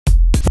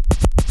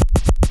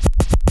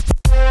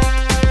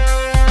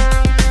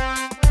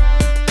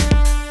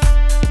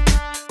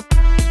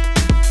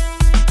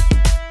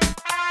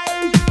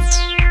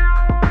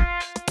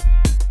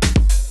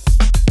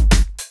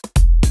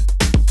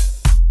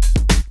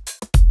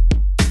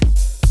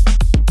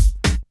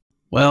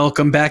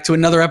Welcome back to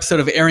another episode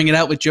of Airing It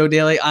Out with Joe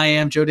Daly. I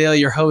am Joe Daly,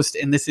 your host,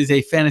 and this is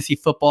a fantasy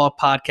football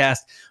podcast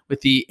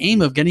with the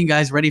aim of getting you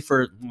guys ready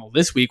for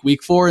this week,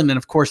 week 4, and then,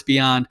 of course,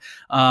 beyond.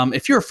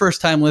 If you're a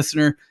first-time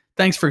listener,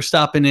 thanks for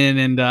stopping in,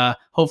 and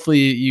hopefully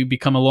you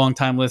become a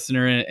long-time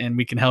listener, and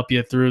we can help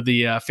you through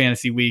the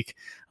fantasy week,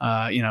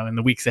 in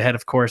the weeks ahead,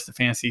 of course, the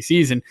fantasy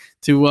season,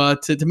 to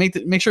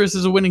make sure this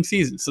is a winning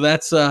season. So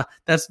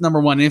that's number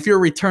one. And if you're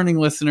a returning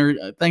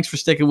listener, thanks for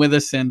sticking with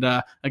us. And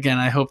again,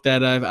 I hope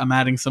that I'm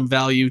adding some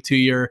value to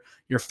your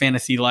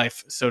fantasy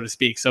life, so to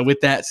speak. So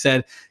with that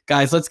said,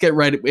 guys, let's get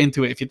right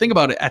into it. If you think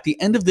about it, at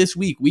the end of this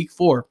week, week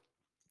 4,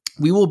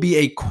 we will be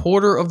a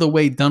quarter of the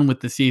way done with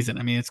the season.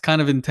 I mean, it's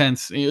kind of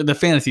intense, the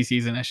fantasy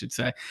season, I should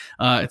say.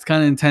 It's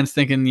kind of intense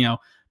thinking,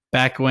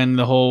 back when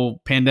the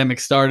whole pandemic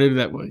started,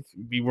 that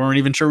we weren't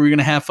even sure we were going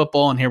to have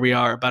football, and here we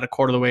are about a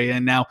quarter of the way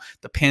in. Now,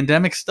 the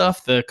pandemic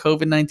stuff, the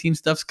COVID-19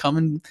 stuff's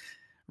coming,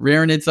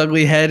 rearing its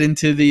ugly head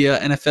into the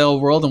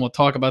NFL world, and we'll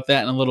talk about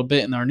that in a little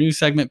bit in our news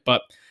segment.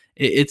 But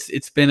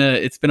it's been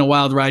a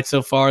wild ride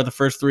so far, the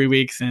first 3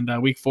 weeks,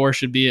 and week 4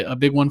 should be a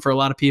big one for a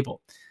lot of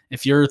people.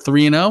 If you're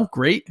 3-0,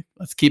 great,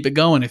 let's keep it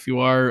going. If you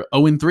are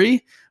 0-3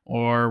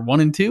 or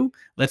 1-2,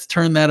 let's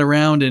turn that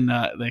around and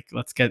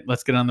let's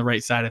get on the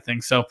right side of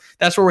things. So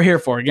that's what we're here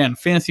for. Again,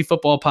 fantasy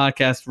football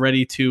podcast,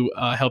 ready to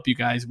help you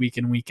guys week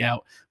in, week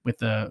out with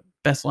the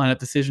best lineup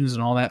decisions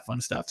and all that fun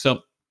stuff.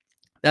 So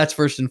that's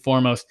first and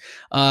foremost.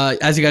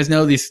 As you guys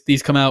know,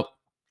 these come out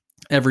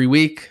every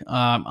week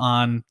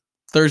on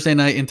Thursday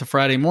night into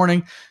Friday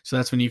morning. So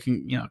that's when you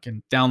can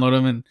download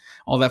them and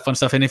all that fun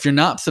stuff. And if you're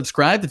not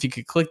subscribed, if you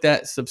could click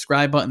that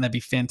subscribe button, that'd be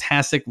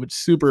fantastic. Would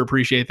super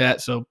appreciate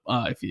that. So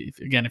if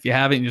you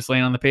haven't, you just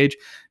laying on the page,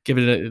 give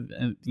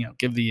it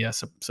give the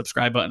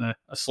subscribe button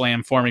a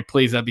slam for me,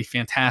 please. That'd be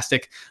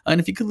fantastic. And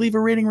if you could leave a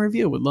rating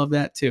review, would love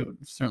that too.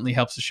 It certainly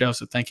helps the show.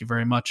 So thank you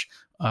very much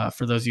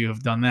for those of you who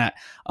have done that.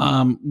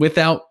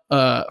 Without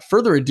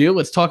further ado,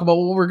 let's talk about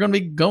what we're going to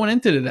be going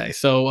into today.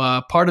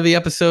 So part of the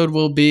episode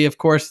will be, of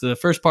course, the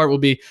first part will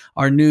be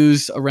our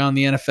news around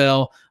the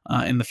NFL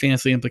and the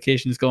fantasy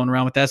implications going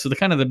around with that. So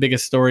the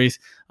biggest stories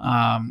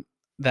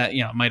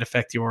that might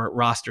affect your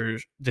roster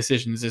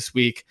decisions this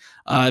week.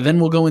 Then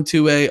we'll go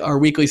into our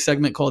weekly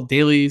segment called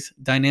Daly's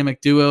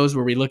Dynamic Duos,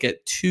 where we look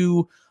at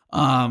two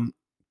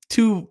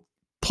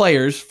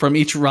players from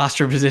each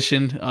roster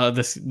position,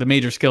 the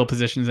major skill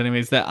positions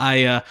anyways, that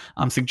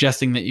I'm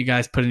suggesting that you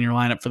guys put in your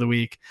lineup for the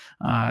week.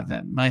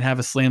 That might have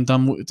a slam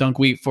dunk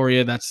week for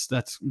you.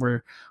 That's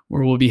where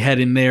we'll be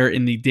heading there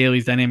in the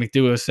Daly's Dynamic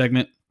Duo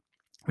segment,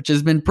 which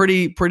has been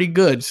pretty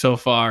good so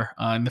far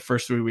in the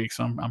first 3 weeks.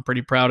 So I'm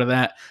pretty proud of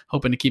that,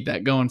 hoping to keep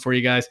that going for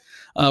you guys.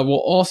 We'll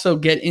also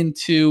get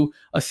into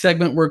a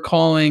segment we're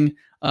calling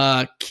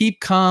Keep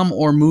Calm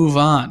or Move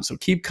On. So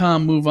keep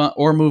calm, move on,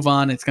 or move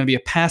on. It's going to be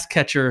a pass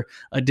catcher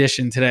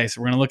edition today.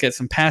 So we're going to look at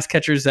some pass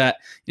catchers that,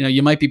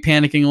 you might be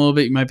panicking a little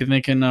bit. You might be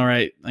thinking, all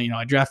right,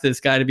 I drafted this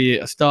guy to be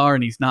a star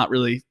and he's not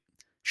really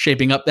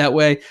shaping up that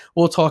way.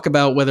 We'll talk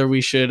about whether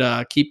we should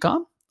keep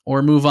calm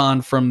or move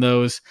on from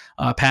those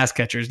pass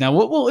catchers. Now,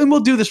 we'll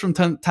do this from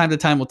time to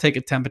time. We'll take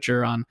a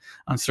temperature on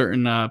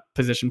certain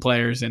position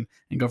players and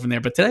go from there.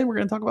 But today we're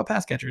going to talk about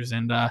pass catchers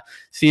and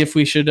see if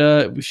we should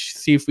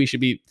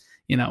be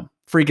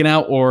freaking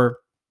out, or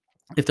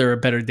if there are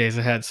better days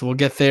ahead. So we'll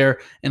get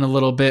there in a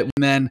little bit. And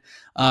then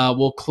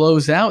we'll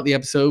close out the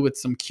episode with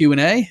some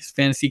Q&A,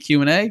 fantasy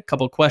Q&A, a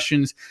couple of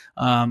questions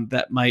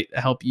that might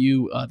help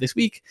you this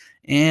week.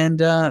 And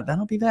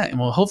that'll be that. And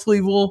hopefully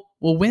we'll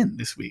win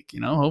this week.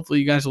 Hopefully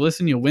you guys will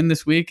listen. You'll win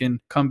this week and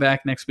come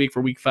back next week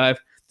for week 5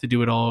 to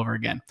do it all over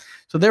again.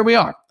 So there we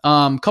are.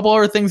 Couple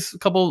other things, a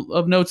couple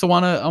of notes I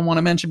want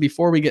to mention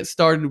before we get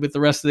started with the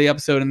rest of the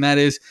episode, and that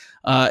is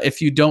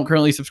if you don't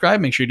currently subscribe,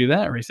 make sure you do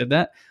that. I already said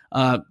that.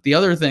 The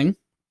other thing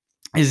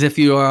is, if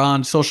you are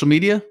on social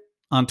media,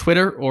 on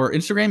Twitter or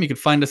Instagram, you can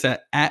find us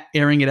at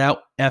Airing It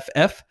Out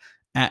FF,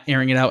 at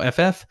Airing It Out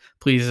FF.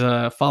 Please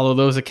follow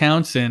those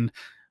accounts and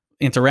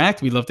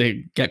interact. We'd love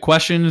to get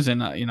questions,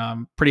 and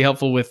I'm pretty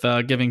helpful with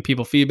giving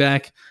people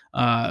feedback,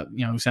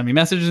 who send me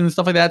messages and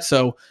stuff like that.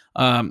 So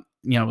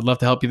would love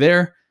to help you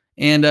there.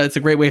 And it's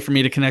a great way for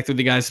me to connect with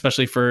you guys,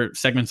 especially for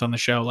segments on the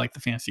show like the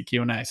fantasy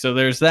Q&A. So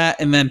there's that.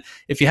 And then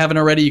if you haven't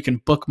already, you can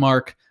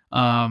bookmark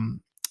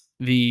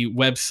the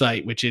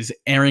website, which is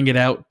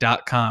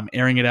airingitout.com,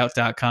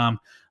 airingitout.com.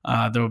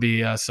 There will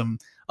be some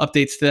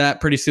updates to that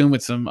pretty soon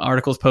with some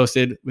articles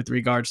posted with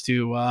regards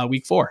to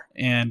week 4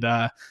 and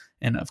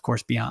of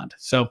course beyond.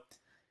 So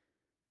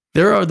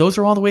those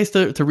are all the ways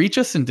to reach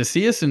us and to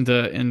see us and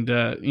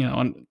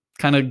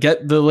kind of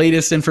get the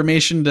latest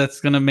information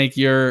that's going to make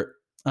your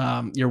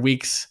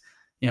weeks,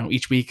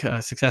 each week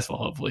successful,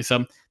 hopefully.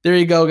 So there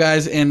you go,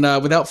 guys. And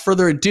without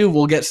further ado,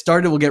 we'll get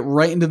started. We'll get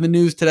right into the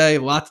news today.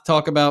 A lot to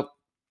talk about,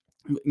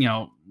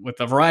 with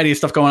a variety of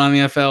stuff going on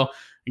in the NFL.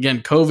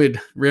 Again, COVID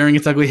rearing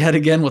its ugly head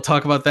again. We'll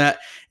talk about that.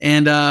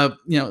 And,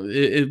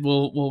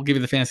 we'll give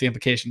you the fantasy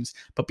implications.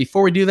 But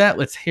before we do that,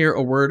 let's hear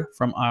a word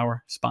from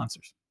our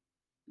sponsors.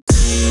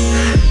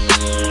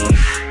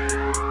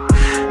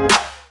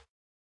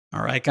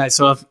 All right, guys.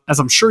 So as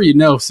I'm sure you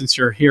know, since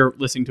you're here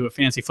listening to a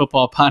fantasy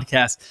football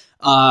podcast,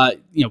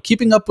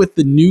 keeping up with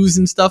the news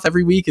and stuff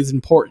every week is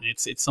important.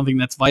 It's something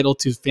that's vital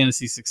to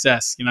fantasy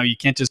success. You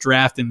can't just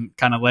draft and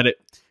kind of let it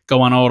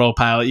go on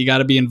autopilot. You got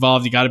to be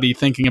involved. You got to be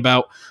thinking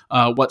about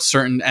what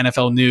certain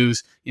NFL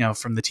news,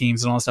 from the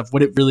teams and all that stuff,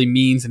 what it really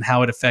means and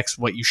how it affects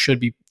what you should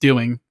be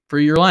doing for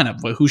your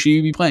lineup. Who should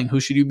you be playing? Who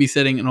should you be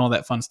sitting and all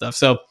that fun stuff.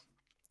 So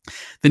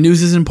the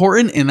news is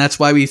important, and that's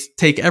why we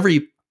take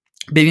every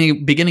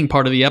beginning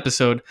part of the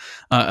episode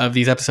of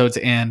these episodes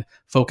and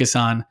focus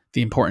on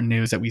the important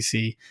news that we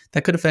see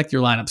that could affect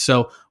your lineup.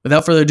 So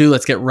without further ado,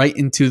 let's get right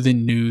into the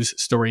news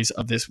stories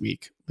of this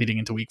week leading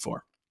into week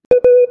 4.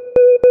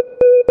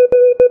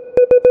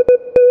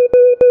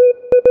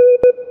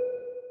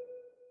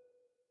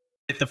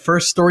 The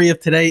first story of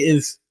today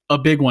is a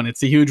big one.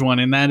 It's a huge one,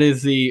 and that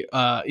is the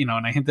and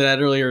I hinted at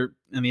earlier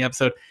in the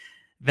episode,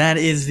 that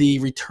is the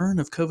return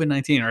of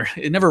COVID-19. Or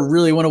it never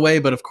really went away,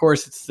 but of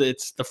course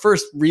it's the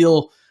first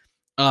real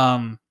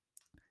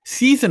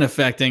season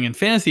affecting and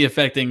fantasy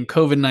affecting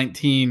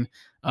COVID-19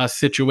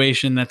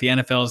 situation that the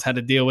NFL has had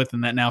to deal with,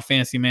 and that now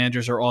fantasy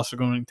managers are also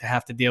going to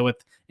have to deal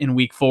with in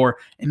week 4.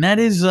 And that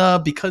is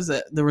because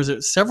there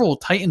was several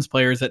Titans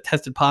players that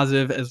tested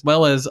positive, as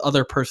well as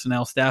other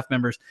personnel, staff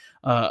members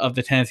of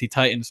the Tennessee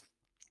Titans,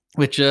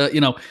 which,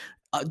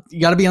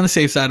 you got to be on the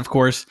safe side, of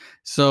course.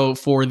 So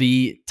for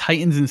the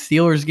Titans and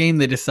Steelers game,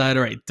 they decided,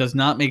 all right, does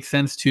not make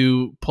sense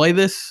to play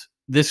this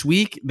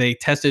week. They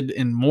tested,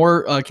 and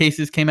more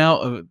cases came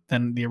out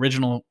than the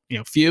original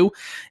few,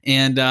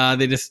 and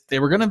they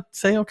were gonna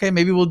say, okay,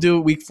 maybe we'll do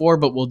it week 4,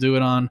 but we'll do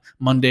it on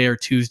Monday or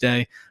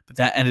Tuesday. But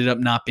that ended up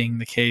not being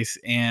the case.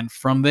 And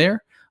from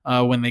there,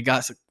 when they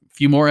got a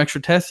few more extra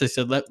tests, they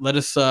said let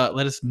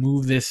us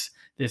move this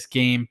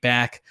game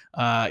back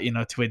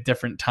to a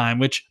different time,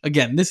 which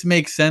again, this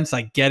makes sense.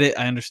 I get it.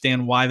 I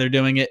understand why they're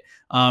doing it.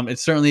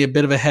 It's certainly a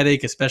bit of a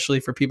headache, especially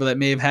for people that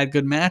may have had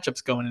good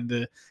matchups going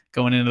into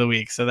the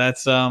week. So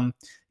that's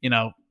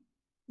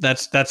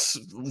that's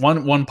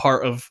one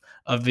part of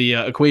the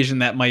equation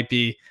that might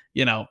be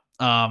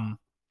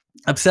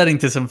upsetting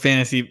to some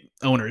fantasy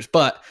owners.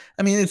 But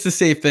I mean, it's the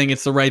safe thing.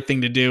 It's the right thing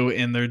to do,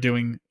 and they're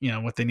doing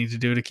what they need to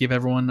do to keep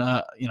everyone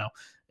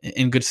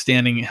in good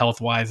standing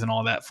health-wise and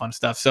all that fun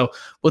stuff. So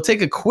we'll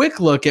take a quick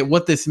look at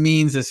what this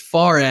means as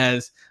far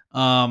as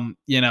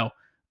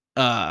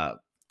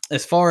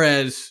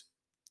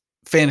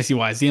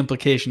fantasy-wise, the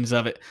implications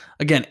of it.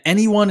 Again,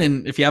 anyone,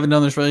 and if you haven't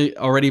done this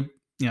already,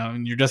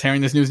 and you're just hearing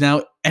this news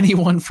now,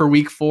 anyone for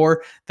week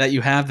 4 that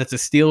you have that's a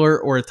Steeler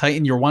or a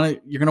Titan, you're going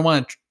to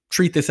want to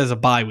treat this as a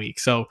bye week.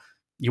 So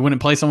you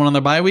wouldn't play someone on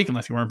their bye week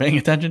unless you weren't paying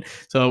attention.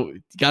 So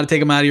you got to take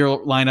them out of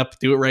your lineup.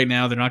 Do it right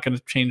now. They're not going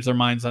to change their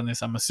minds on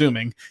this, I'm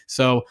assuming.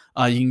 So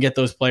you can get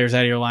those players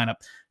out of your lineup.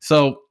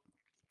 So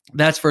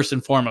that's first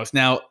and foremost.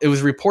 Now, it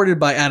was reported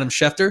by Adam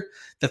Schefter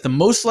that the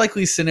most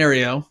likely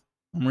scenario,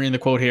 I'm reading the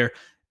quote here,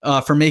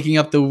 for making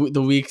up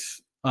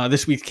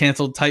this week's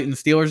canceled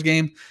Titans-Steelers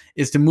game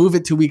is to move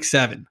it to week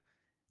 7.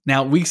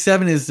 Now, week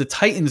 7 is the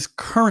Titans'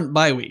 current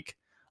bye week.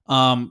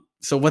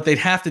 So what they'd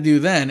have to do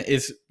then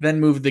is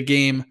move the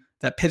game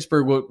that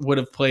Pittsburgh would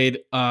have played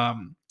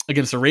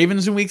against the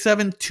Ravens in week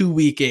 7 to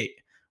week 8,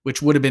 which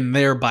would have been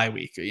their bye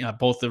week,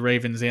 both the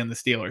Ravens and the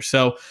Steelers.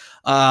 So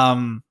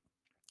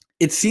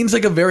it seems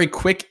like a very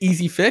quick,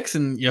 easy fix,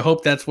 and you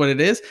hope that's what it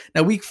is.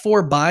 Now, week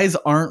 4 buys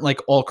aren't like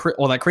all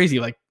that crazy.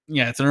 Like,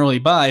 yeah, it's an early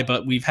buy,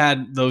 but we've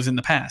had those in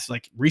the past,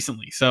 like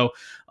recently. So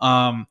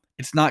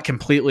it's not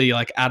completely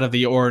like out of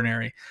the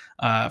ordinary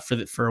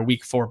for a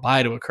week 4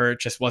 buy to occur. It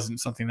just wasn't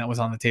something that was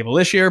on the table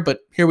this year, but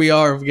here we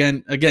are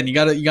again. You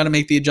got to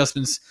make the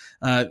adjustments.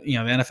 The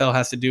NFL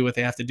has to do what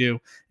they have to do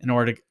in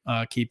order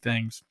to keep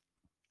things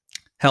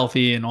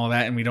healthy and all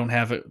that, and we don't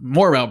have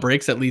more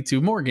outbreaks that lead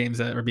to more games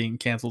that are being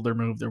canceled or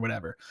moved or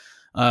whatever.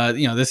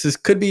 This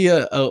could be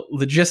a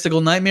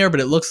logistical nightmare, but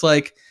it looks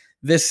like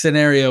this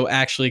scenario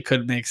actually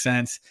could make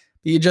sense.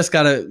 You just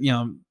got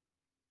to,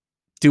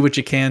 do what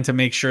you can to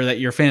make sure that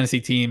your fantasy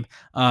team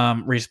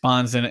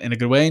responds in a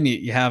good way, and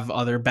you have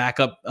other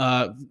backup,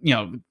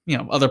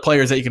 other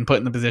players that you can put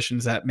in the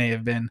positions that may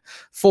have been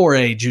for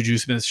a Juju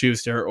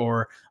Smith-Schuster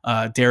or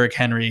Derrick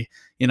Henry.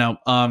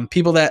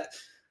 People that,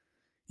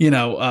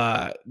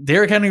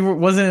 Derrick Henry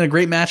wasn't in a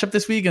great matchup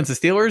this week against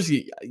the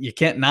Steelers. You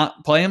can't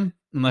not play him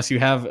unless you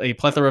have a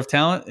plethora of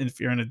talent.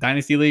 If you're in a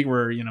dynasty league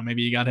where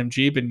maybe you got him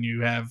cheap and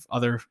you have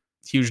other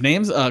huge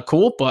names,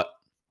 cool, but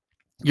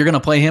you're going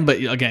to play him. But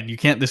again, you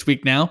can't this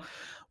week now.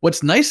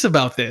 What's nice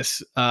about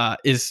this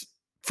is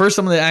first,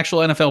 some of the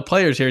actual NFL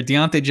players here,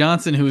 Deontay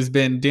Johnson, who's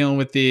been dealing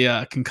with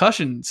the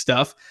concussion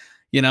stuff.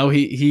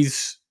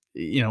 He's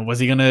was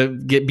he going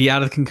to be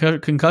out of the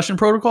concussion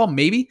protocol?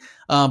 Maybe,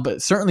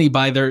 but certainly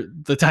by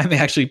the time they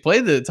actually play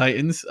the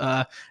Titans,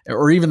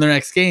 or even their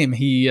next game,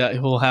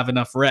 he'll have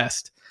enough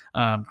rest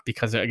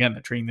because again,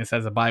 they're treating this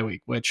as a bye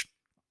week, which.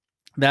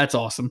 That's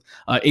awesome.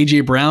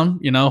 AJ Brown,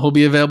 he'll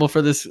be available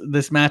for this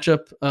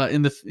matchup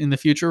in the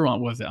future.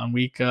 On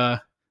week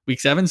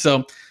 7?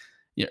 So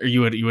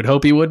you would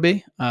hope he would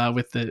be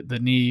with the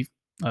knee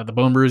the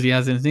bone bruise he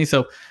has in his knee.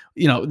 So,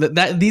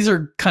 that these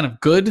are kind of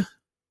good,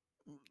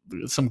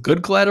 some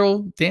good collateral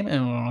damage. I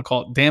don't want to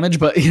call it damage,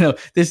 but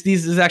this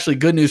is actually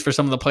good news for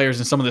some of the players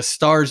and some of the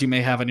stars you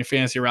may have on your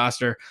fantasy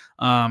roster.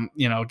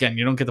 Again,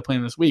 you don't get to play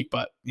them this week,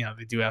 but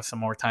they do have some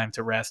more time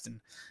to rest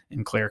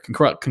and clear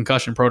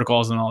concussion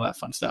protocols and all that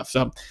fun stuff.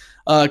 So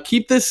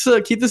keep this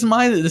in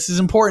mind. This is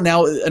important.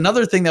 Now,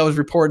 another thing that was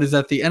reported is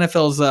that the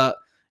NFL's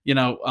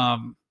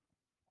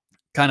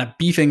kind of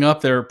beefing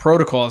up their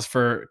protocols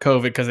for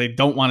COVID because they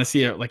don't want to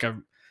see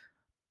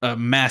a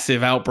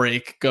massive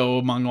outbreak go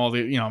among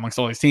amongst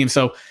all these teams.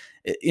 So,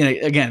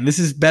 again, this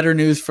is better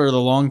news for the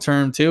long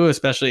term too,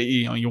 especially,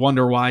 you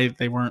wonder why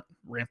they weren't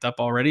ramped up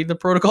already, the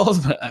protocols,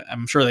 but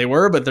I'm sure they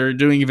were, but they're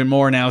doing even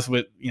more now. So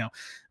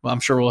well, I'm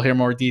sure we'll hear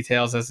more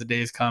details as the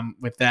days come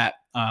with that.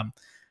 But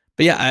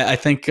yeah, I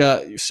think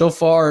so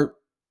far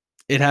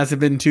it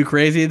hasn't been too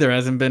crazy. There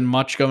hasn't been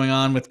much going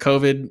on with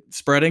COVID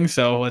spreading.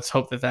 So let's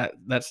hope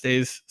that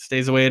stays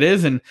the way it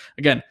is. And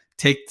again,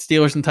 take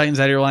Steelers and Titans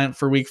out of your lineup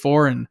for week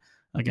 4. And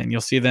again,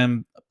 you'll see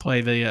them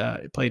play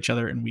each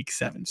other in week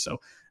 7. So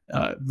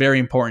very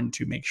important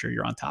to make sure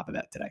you're on top of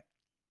that today.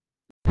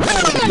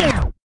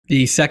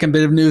 The second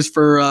bit of news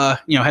for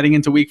heading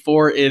into week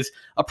 4 is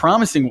a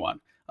promising one.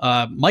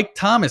 Michael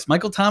Thomas,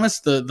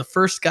 the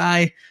first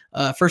guy,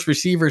 first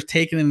receiver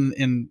taken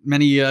in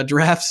many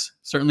drafts,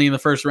 certainly in the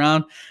first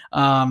round.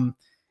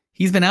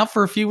 He's been out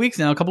for a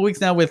couple weeks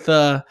now with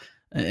an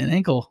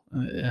ankle,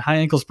 high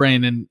ankle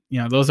sprain, and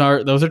those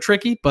are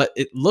tricky. But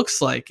it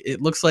looks like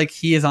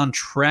he is on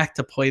track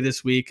to play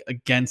this week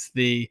against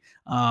the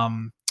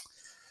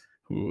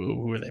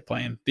who are they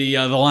playing? The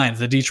Lions,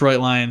 the Detroit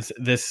Lions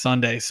this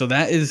Sunday. So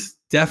that is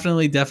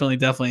definitely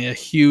a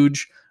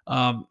huge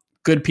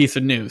good piece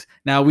of news.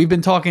 Now, we've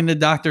been talking to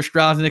Dr.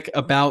 Strosnick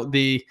about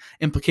the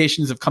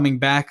implications of coming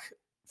back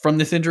from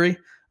this injury,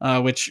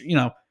 which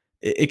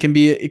it can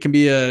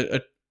be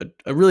a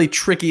really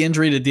tricky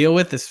injury to deal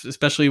with,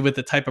 especially with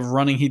the type of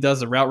running he does,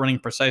 the route running,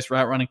 precise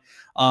route running.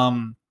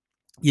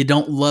 You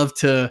don't love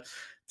to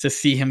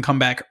see him come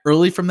back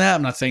early from that.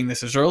 I'm not saying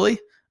this is early.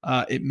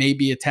 It may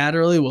be a tad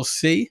early. We'll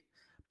see.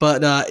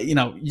 But,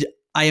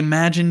 I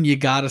imagine you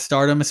got to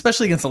start him,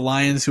 especially against the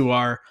Lions, who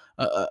are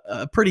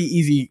a pretty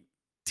easy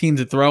team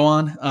to throw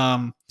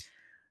on.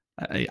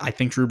 I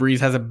think Drew Brees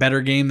has a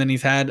better game than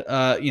he's had,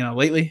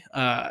 lately.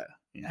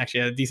 Actually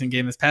had a decent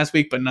game this past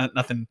week, but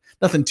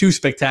nothing too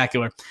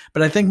spectacular.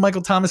 But I think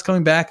Michael Thomas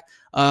coming back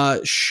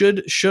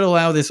should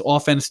allow this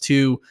offense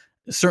to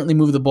certainly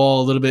move the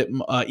ball a little bit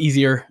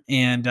easier,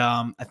 and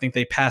I think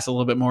they pass a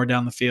little bit more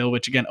down the field,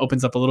 which again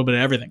opens up a little bit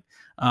of everything.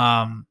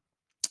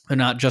 They're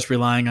not just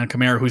relying on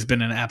Kamara, who's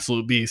been an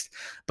absolute beast.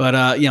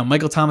 But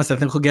Michael Thomas, I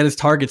think he'll get his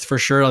targets for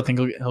sure. I think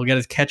he'll get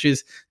his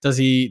catches. Does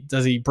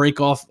he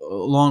break off a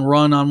long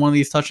run on one of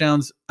these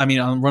touchdowns? I mean,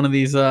 on one of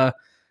these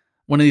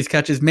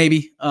catches,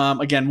 maybe.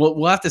 Again,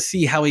 we'll have to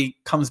see how he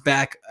comes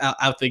back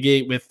out the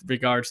gate with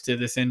regards to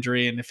this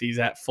injury, and if he's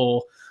at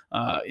full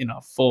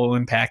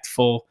impact,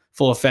 full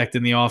effect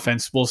in the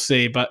offense. We'll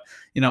see. But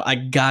I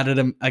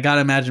gotta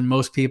imagine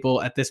most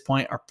people at this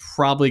point are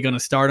probably going to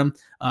start him.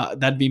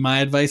 That'd be my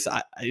advice.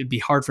 It'd be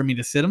hard for me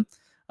to sit him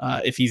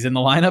if he's in the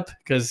lineup,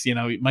 because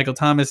Michael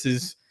Thomas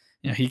is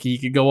he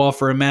could go off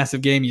for a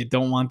massive game. You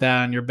don't want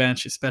that on your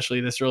bench, especially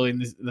this early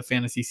in the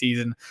fantasy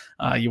season.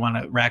 You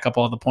want to rack up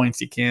all the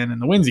points you can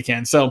and the wins you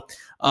can. So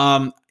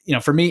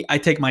for me, I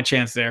take my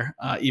chance there,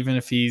 even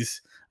if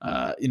he's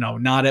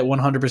not at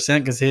 100%,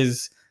 because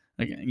his,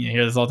 again, you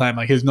hear this all the time,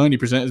 like his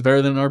 90% is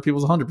better than other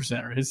people's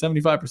 100% or his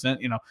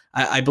 75%.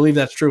 I believe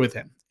that's true with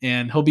him,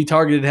 and he'll be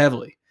targeted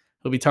heavily.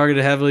 He'll be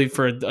targeted heavily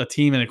for a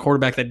team and a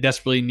quarterback that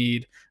desperately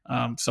need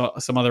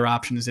some other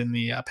options in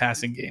the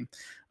passing game.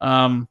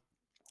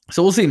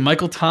 So we'll see.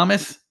 Michael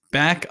Thomas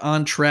back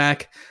on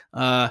track.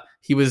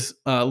 He was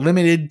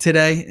limited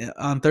today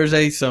on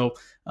Thursday, so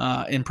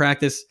in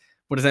practice.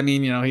 What does that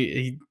mean?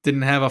 He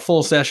didn't have a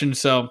full session,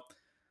 so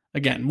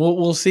again,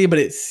 we'll see. But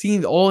it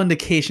seems all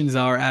indications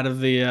are out of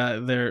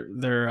their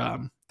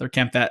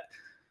camp that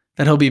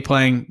he'll be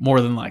playing more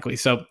than likely.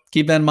 So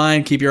keep that in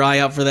mind. Keep your eye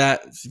out for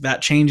that. If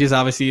that changes,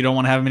 obviously you don't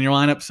want to have him in your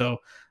lineup. So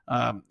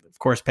of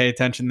course, pay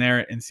attention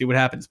there and see what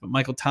happens. But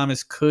Michael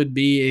Thomas could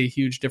be a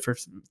huge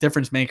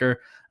difference maker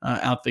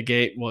out the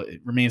gate. Well,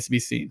 it remains to be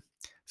seen.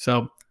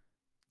 So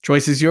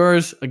choice is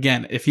yours.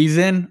 Again, if he's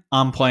in,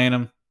 I'm playing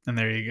him. And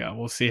there you go.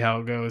 We'll see how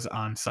it goes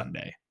on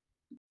Sunday.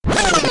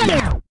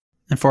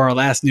 And for our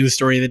last news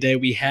story of the day,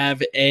 we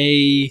have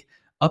a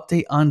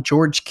update on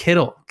George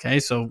Kittle. Okay,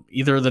 so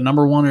either the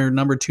number 1 or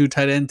number 2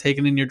 tight end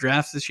taken in your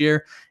drafts this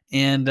year,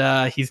 and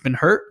he's been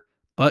hurt,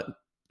 but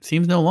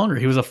seems no longer.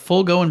 He was a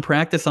full go in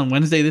practice on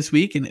Wednesday this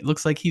week, and it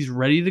looks like he's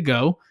ready to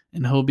go.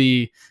 And he'll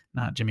be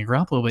not Jimmy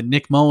Garoppolo, but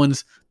Nick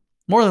Mullins,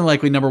 more than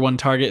likely number 1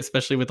 target,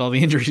 especially with all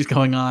the injuries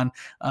going on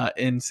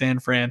in San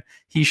Fran.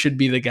 He should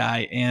be the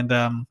guy, and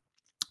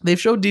they've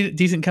showed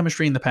decent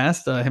chemistry in the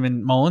past, him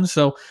and Mullins,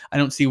 so I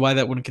don't see why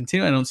that wouldn't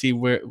continue. I don't see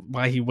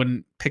why he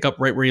wouldn't pick up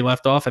right where he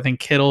left off. I think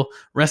Kittle,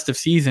 rest of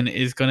season,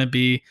 is going to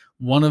be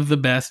one of the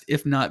best,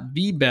 if not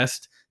the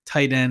best,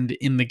 tight end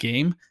in the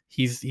game.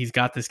 He's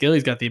got the skill.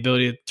 He's got the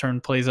ability to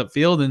turn plays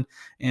upfield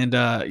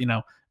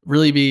and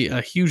really be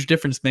a huge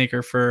difference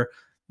maker for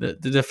the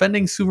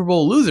defending Super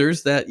Bowl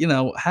losers that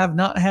have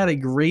not had a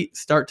great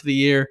start to the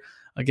year.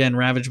 Again,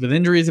 ravaged with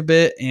injuries a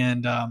bit,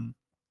 and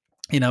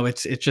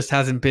it just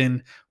hasn't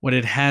been what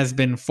it has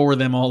been for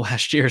them all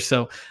last year.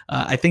 So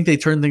I think they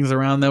turned things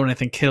around, though, and I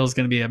think Kittle's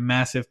going to be a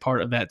massive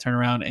part of that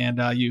turnaround.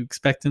 And you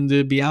expect him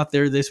to be out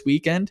there this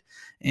weekend.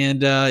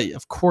 And,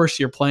 of course,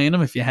 you're playing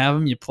him. If you have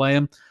him, you play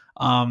him.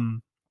 I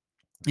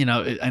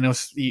know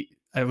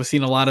I was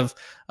seeing a lot of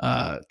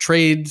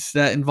trades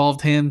that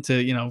involved him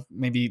to,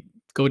 maybe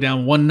go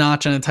down one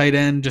notch on a tight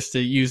end just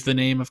to use the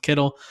name of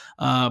Kittle.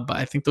 But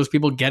I think those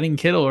people getting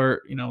Kittle,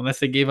 or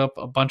unless they gave up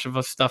a bunch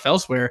of stuff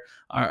elsewhere,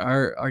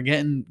 are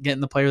getting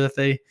the player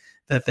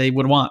that they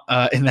would want,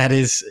 and that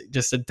is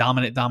just a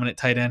dominant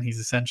tight end. He's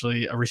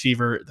essentially a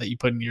receiver that you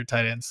put in your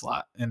tight end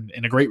slot, and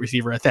a great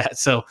receiver at that.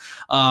 So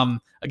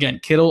again,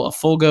 Kittle, a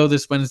full go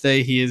this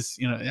Wednesday. He is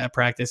at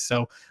practice,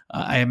 so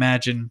I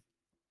imagine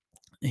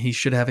he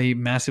should have a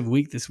massive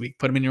week this week.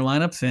 Put him in your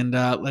lineups and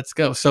let's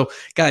go. So,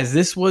 guys,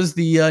 this was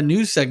the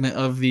news segment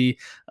of the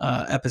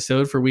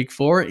episode for Week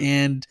 4.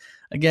 And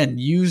again,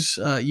 use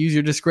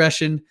your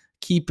discretion.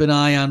 Keep an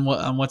eye on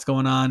what's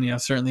going on.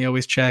 Certainly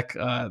always check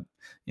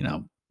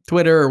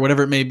Twitter or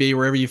whatever it may be,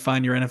 wherever you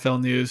find your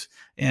NFL news,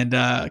 and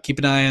keep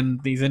an eye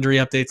on these injury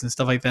updates and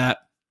stuff like that.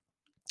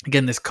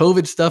 Again, this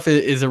COVID stuff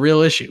is a real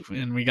issue,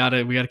 and we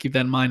gotta keep that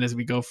in mind as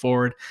we go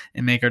forward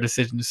and make our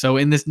decisions. So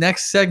in this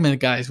next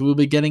segment, guys, we'll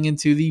be getting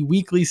into the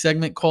weekly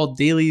segment called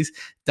Daly's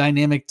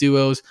Dynamic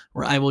Duos,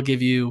 where I will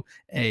give you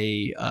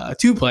a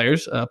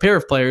pair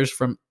of players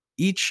from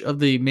each of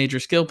the major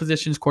skill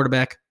positions: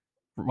 quarterback,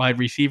 wide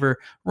receiver,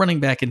 running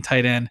back, and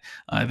tight end,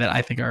 that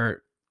I think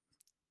are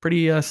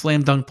pretty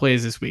slam dunk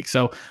plays this week.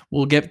 So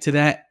we'll get to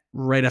that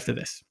right after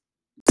this.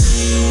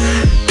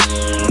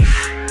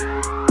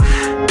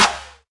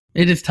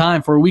 It is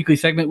time for a weekly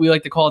segment we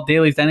like to call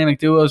Daly's Dynamic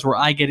Duos, where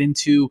I get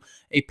into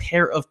a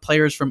pair of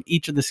players from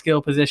each of the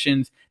skill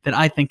positions that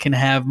I think can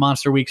have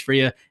monster weeks for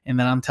you, and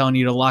then I'm telling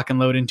you to lock and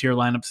load into your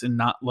lineups and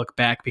not look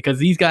back, because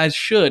these guys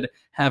should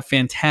have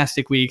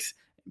fantastic weeks.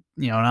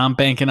 And I'm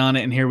banking on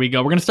it, and here we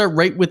go. We're going to start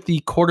right with the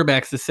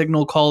quarterbacks, the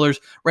signal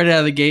callers, right out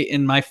of the gate,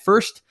 and my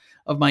first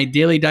of my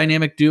Daily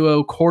Dynamic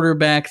Duo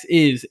quarterbacks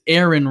is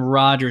Aaron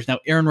Rodgers. Now,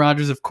 Aaron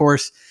Rodgers, of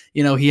course,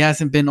 he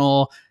hasn't been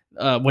all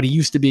what he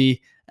used to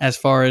be as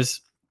far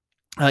as,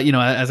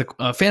 as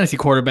a fantasy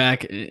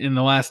quarterback in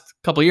the last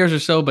couple of years or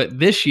so. But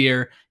this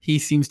year, he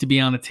seems to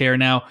be on a tear.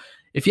 Now,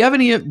 if you have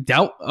any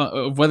doubt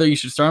of whether you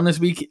should start him this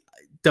week,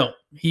 don't.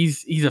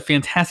 He's a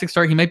fantastic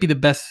start. He might be the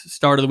best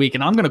start of the week.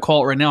 And I'm going to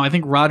call it right now. I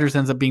think Rodgers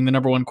ends up being the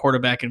number one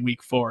quarterback in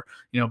Week 4,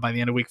 by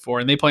the end of Week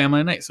 4. And they play on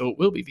Monday night, so it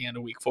will be the end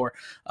of Week 4.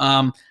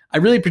 I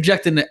really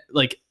project him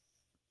to,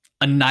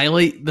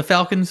 annihilate the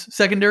Falcons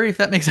secondary, if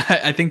that makes sense.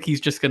 I think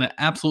he's just going to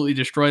absolutely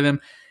destroy them.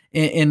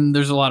 And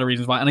there's a lot of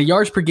reasons why. On a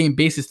yards per game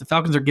basis, the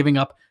Falcons are giving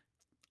up,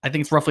 I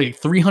think it's roughly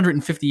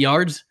 350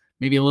 yards,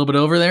 maybe a little bit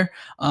over there.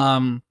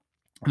 And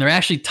they're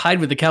actually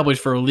tied with the Cowboys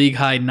for a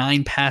league-high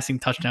 9 passing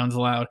touchdowns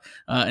allowed.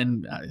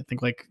 And I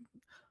think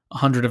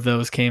 100 of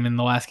those came in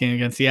the last game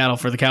against Seattle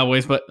for the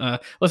Cowboys. But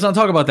let's not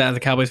talk about that as a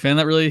Cowboys fan.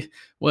 That really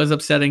was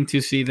upsetting to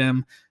see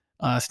them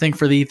stink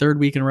for the third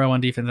week in a row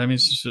on defense. I mean,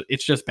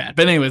 it's just bad.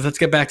 But anyways, let's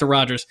get back to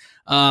Rodgers.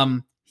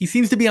 He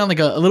seems to be on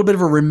a little bit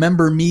of a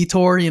remember me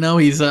tour.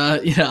 He's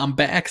I'm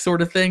back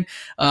sort of thing.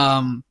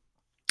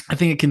 I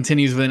think it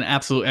continues with an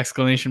absolute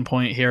exclamation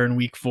point here in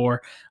Week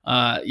 4.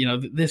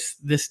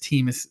 This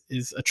team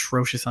is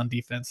atrocious on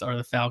defense. Are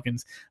the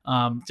Falcons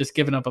just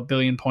giving up 1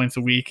 billion points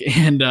a week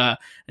and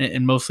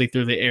mostly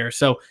through the air.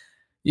 So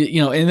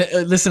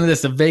listen to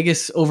this. The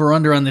Vegas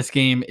over-under on this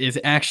game is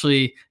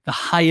actually the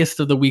highest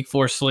of the Week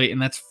 4 slate,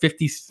 and that's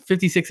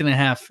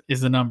 56.5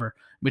 is the number,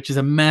 which is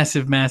a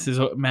massive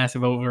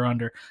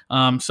over-under.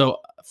 So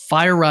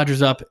fire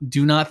Rodgers up.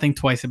 Do not think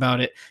twice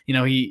about it.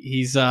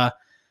 He's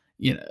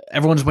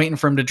everyone's waiting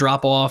for him to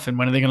drop off, and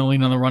when are they going to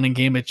lean on the running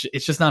game?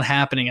 It's just not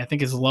happening. I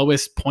think his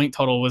lowest point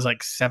total was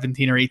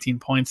 17 or 18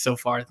 points so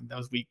far. I think that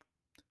was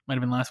might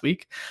have been last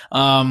week.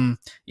 But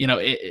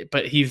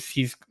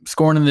he's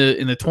scoring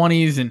in the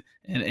 20s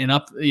and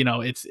up.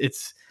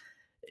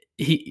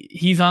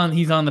 He's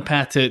on the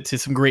path to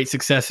some great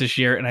success this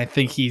year, and I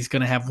think he's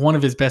going to have one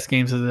of his best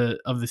games of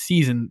the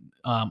season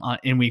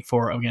in Week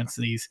 4 against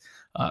these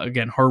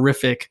again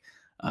horrific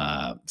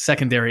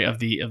secondary of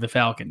the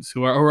Falcons,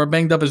 who are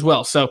banged up as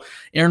well. So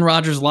Aaron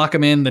Rodgers, lock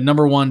him in, the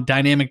number 1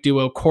 dynamic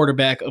duo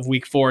quarterback of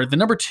Week 4. The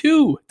number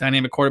 2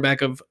 dynamic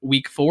quarterback of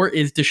Week 4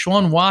 is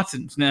Deshaun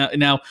Watson.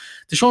 Now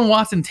Deshaun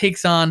Watson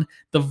takes on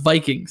the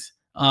Vikings.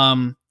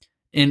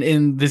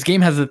 And this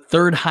game has the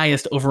third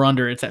highest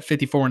over-under. It's at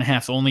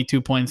 54.5, so only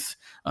 2 points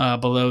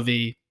below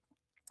the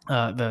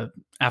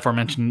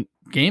aforementioned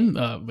game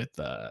with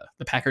the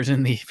Packers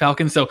and the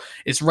Falcons. So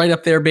it's right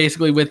up there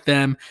basically with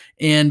them.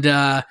 And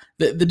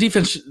the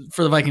defense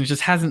for the Vikings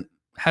just hasn't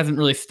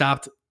really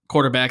stopped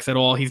quarterbacks at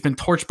all. He's been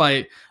torched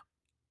by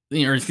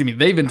or excuse me,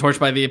 they've been torched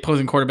by the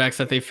opposing quarterbacks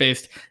that they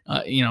faced,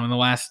 in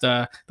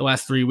the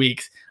last 3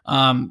 weeks.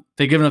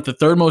 They've given up the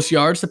third most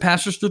yards to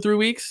passers through 3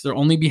 weeks. They're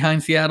only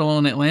behind Seattle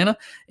and Atlanta.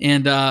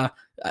 And,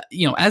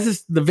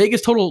 as the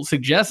Vegas total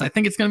suggests, I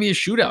think it's going to be a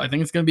shootout. I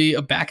think it's going to be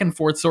a back and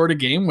forth sort of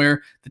game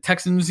where the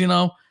Texans,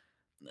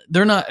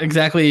 they're not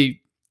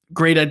exactly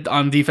great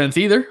on defense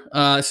either.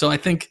 So I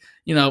think,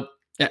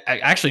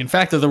 actually, in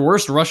fact, they're the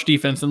worst rush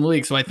defense in the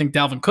league. So I think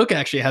Dalvin Cook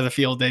actually has a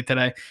field day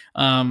today,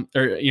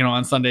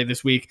 on Sunday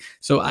this week.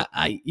 So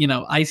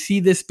I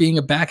see this being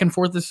a back and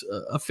forth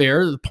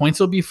affair. The points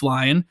will be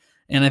flying.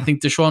 And I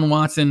think Deshaun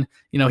Watson,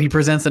 he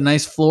presents a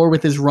nice floor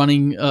with his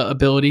running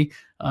ability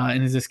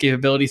and his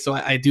escapability. So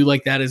I do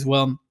like that as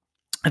well.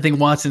 I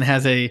think Watson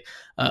has a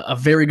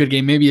very good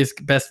game, maybe his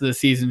best of the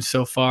season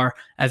so far,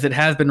 as it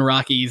has been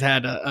rocky. He's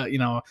had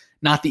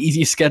not the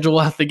easiest schedule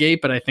out the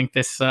gate, but I think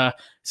this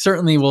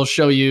certainly will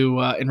show you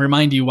and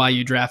remind you why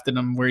you drafted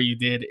him where you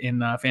did in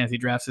fantasy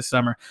drafts this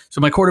summer.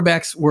 So my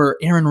quarterbacks were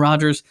Aaron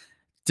Rodgers,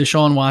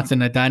 Deshaun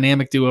Watson, a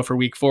dynamic duo for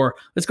Week 4.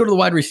 Let's go to the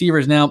wide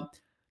receivers now.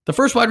 The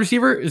first wide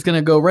receiver is going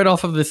to go right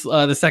off of this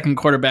the second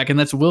quarterback, and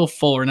that's Will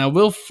Fuller. Now,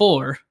 Will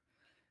Fuller,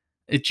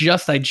 I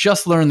just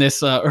learned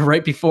this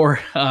right before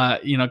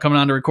coming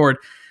on to record.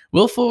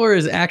 Will Fuller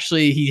is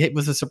actually he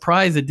was a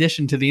surprise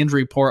addition to the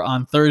injury report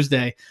on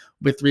Thursday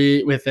with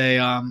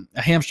a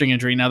hamstring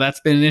injury. Now that's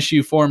been an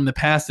issue for him in the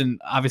past,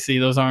 and obviously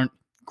those aren't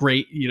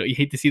great. You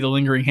hate to see the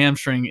lingering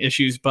hamstring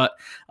issues, but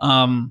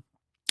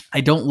I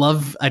don't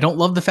love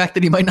the fact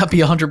that he might not be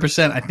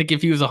 100%. I think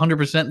if he was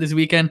 100% this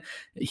weekend,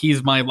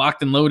 he's my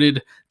locked and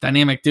loaded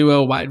dynamic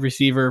duo wide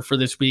receiver for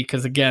this week.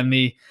 Because again,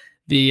 the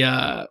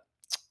the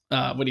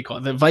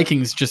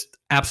Vikings just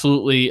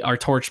absolutely are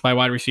torched by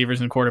wide receivers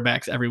and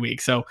quarterbacks every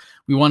week. So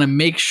we want to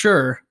make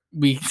sure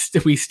we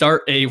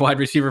start a wide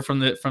receiver from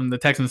the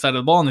Texans side of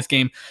the ball in this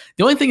game.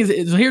 The only thing is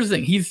here's the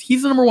thing.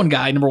 He's the number one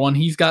guy. Number one,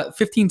 he's got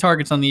 15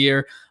 targets on the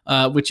year,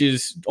 which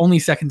is only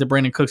second to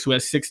Brandon Cooks, who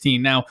has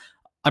 16. Now,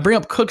 I bring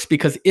up Cooks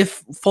because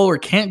if Fuller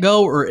can't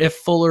go, or if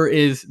Fuller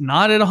is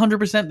not at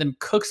 100%, then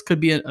Cooks could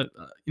be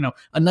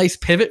a nice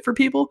pivot for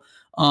people.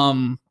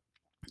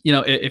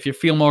 If you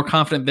feel more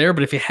confident there,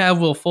 but if you have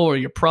Will Fuller,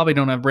 you probably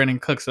don't have Brandon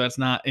Cooks. So that's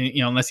not,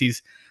 unless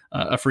he's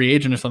a free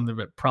agent or something,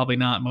 but probably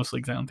not. Most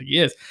leagues, I don't think he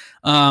is.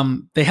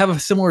 They have a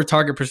similar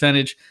target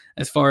percentage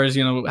as far as,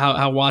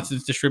 how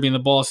Watson's distributing the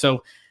ball.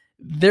 So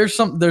there's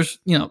something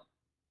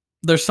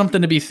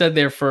to be said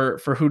there for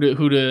who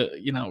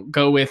to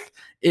go with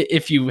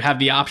if you have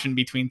the option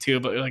between two.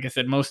 But like I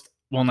said, most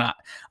will not.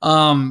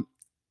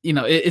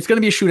 It's going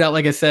to be a shootout,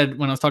 like I said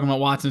when I was talking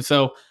about Watson.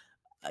 So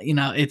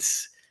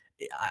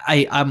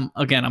I'm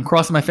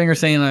crossing my fingers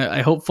saying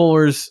I hope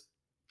Fuller's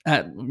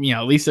at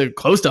least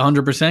close to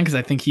 100% because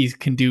I think he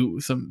can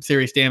do some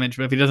serious damage.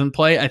 But if he doesn't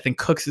play, I think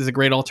Cooks is a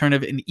great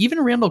alternative, and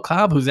even Randall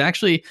Cobb, who's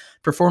actually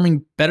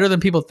performing better than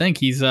people think.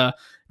 He's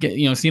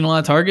seen a lot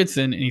of targets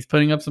and he's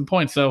putting up some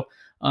points. So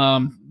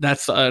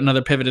that's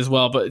another pivot as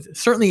well. But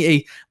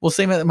certainly we'll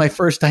say that my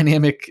first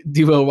dynamic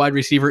duo wide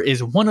receiver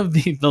is one of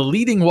the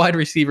leading wide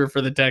receiver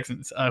for the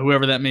Texans,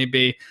 whoever that may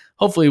be.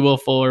 Hopefully Will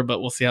Fuller, but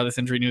we'll see how this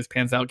injury news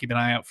pans out. Keep an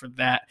eye out for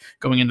that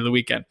going into the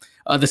weekend.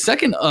 The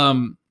second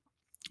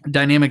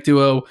dynamic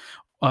duo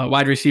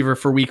wide receiver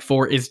for Week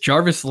 4 is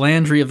Jarvis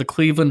Landry of the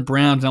Cleveland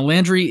Browns. Now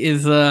Landry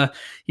is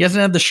he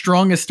hasn't had the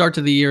strongest start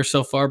to the year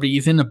so far, but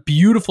he's in a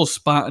beautiful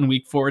spot in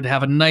Week 4 to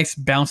have a nice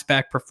bounce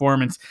back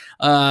performance.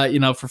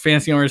 For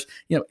fantasy owners,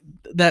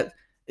 that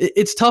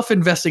it's tough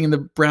investing in the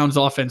Browns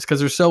offense because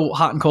they're so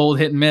hot and cold,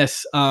 hit and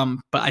miss. But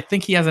I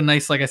think he has a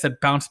nice, like I said,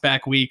 bounce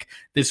back week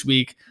this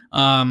week.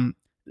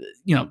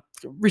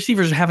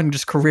 Receivers are having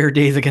just career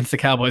days against the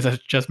Cowboys, as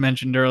just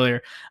mentioned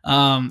earlier.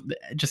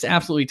 Just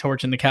absolutely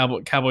torching the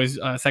Cowboys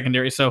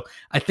secondary. So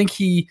I think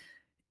he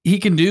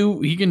can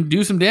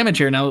do some damage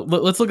here. Now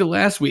let's look at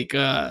last week.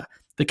 The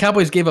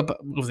Cowboys gave up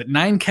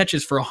 9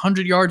 catches for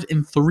 100 yards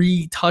and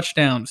 3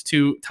 touchdowns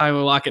to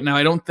Tyler Lockett. Now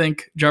I don't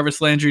think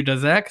Jarvis Landry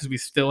does that because we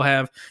still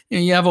have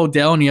you have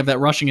Odell and you have that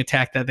rushing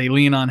attack that they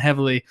lean on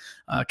heavily.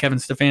 Kevin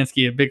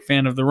Stefanski, a big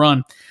fan of the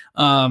run.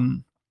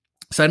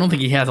 So I don't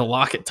think he has a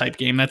Lockett type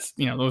game. That's,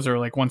 those are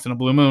like once in a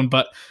blue moon,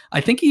 but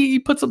I think he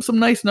puts up some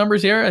nice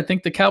numbers here. I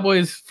think the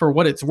Cowboys, for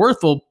what it's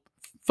worth, will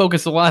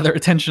focus a lot of their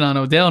attention on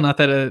Odell. Not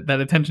that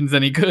that attention's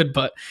any good,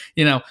 but,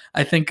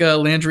 I think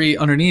Landry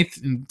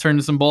underneath and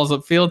turning some balls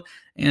upfield.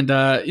 And,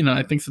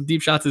 I think some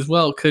deep shots as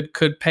well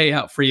could pay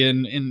out for you.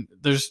 And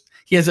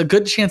he has a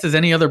good chance as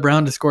any other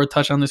Brown to score a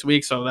touchdown this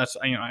week. So that's,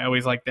 I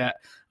always like that.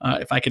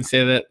 If I can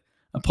say that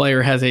a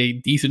player has a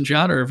decent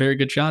shot or a very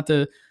good shot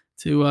to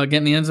get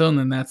in the end zone,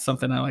 then that's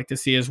something I like to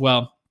see as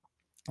well.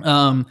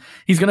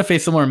 He's going to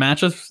face similar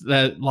matchups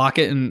that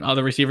Lockett and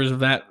other receivers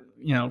of that,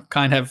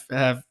 kind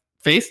have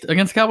faced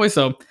against Cowboys.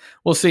 So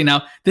we'll see.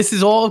 Now, this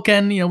is all,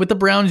 again, with the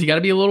Browns, you got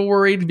to be a little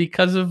worried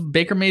because of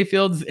Baker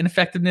Mayfield's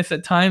ineffectiveness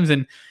at times.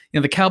 And,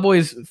 the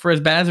Cowboys, for as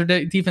bad as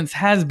their defense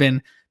has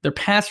been, their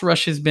pass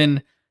rush has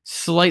been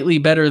slightly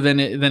better than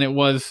it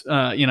was,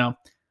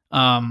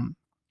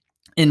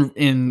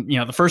 in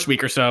the first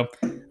week or so.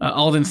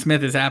 Aldon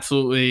Smith is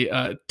absolutely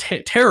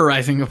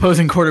terrorizing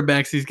opposing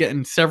quarterbacks. He's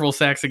getting several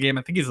sacks a game.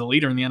 I think he's the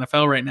leader in the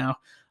NFL right now.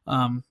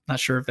 Not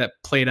sure if that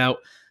played out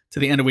to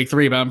the end of week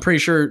 3, but I'm pretty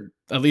sure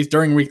at least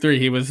during week 3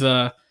 he was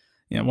at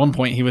one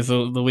point he was the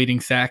leading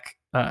sack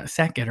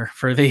getter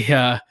for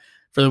the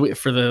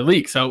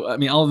league. So I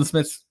mean, Aldon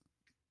Smith's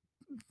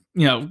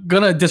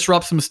gonna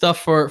disrupt some stuff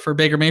for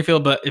Baker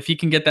Mayfield, but if he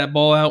can get that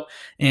ball out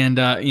and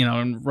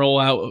and roll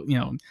out,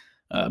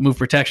 move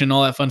protection,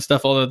 all that fun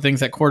stuff, all the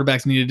things that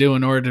quarterbacks need to do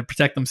in order to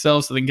protect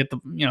themselves so they can get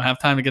have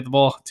time to get the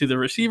ball to the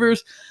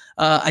receivers,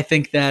 I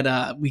think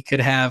that we could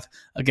have,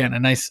 again, a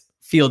nice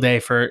field day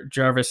for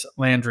Jarvis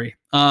Landry.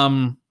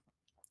 And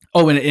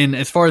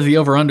as far as the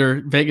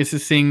over-under, Vegas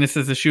is seeing this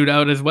as a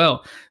shootout as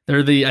well.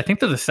 I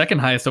think they're the second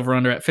highest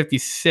over-under at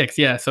 56.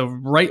 Yeah, so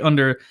right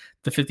under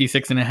the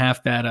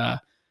 56.5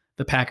 that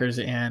the Packers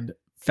and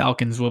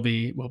Falcons will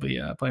be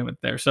playing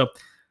with there. So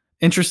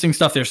interesting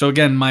stuff there. So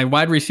again, my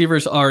wide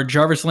receivers are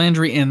Jarvis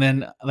Landry, and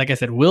then, like I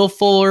said, Will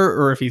Fuller,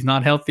 or if he's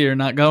not healthy or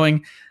not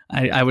going,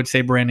 I would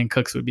say Brandon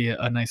Cooks would be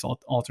a nice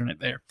alternate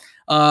there.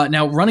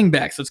 Now, running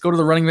backs. Let's go to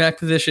the running back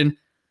position.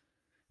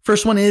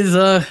 First one is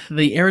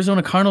the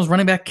Arizona Cardinals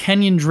running back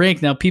Kenyon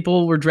Drake. Now,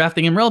 people were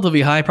drafting him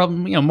relatively high,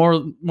 probably more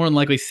than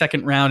likely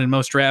second round in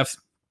most drafts,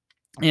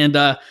 and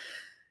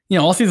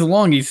all season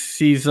long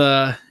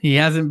he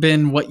hasn't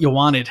been what you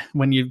wanted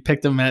when you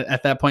picked him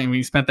at that point when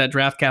you spent that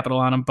draft capital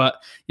on him. But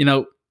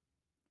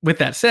with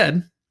that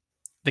said,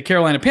 the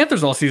Carolina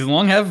Panthers all season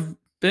long have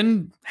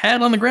been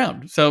had on the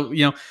ground, so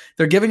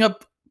they're giving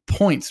up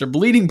points. They're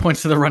bleeding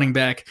points to the running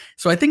back.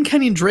 So I think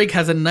Kenyon Drake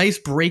has a nice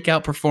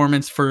breakout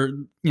performance for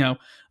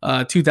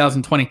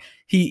 2020.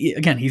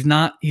 He's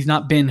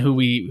not been who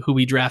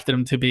we drafted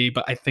him to be,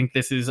 but I think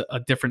this is a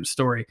different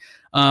story.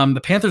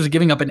 The Panthers are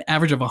giving up an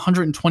average of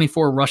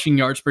 124 rushing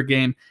yards per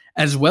game,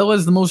 as well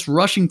as the most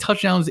rushing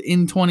touchdowns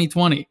in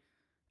 2020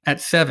 at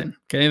 7.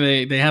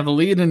 Okay, they have the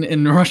lead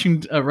in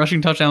rushing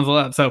touchdowns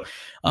allowed. So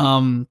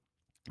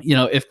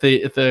if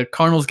the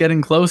Cardinals get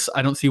in close,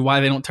 I don't see why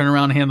they don't turn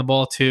around and hand the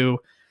ball to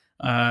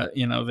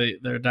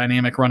their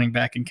dynamic running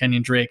back in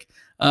Kenyon Drake.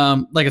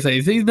 Like I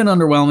say, he's been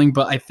underwhelming,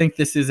 but I think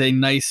this is a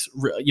nice,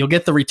 you'll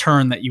get the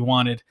return that you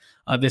wanted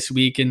this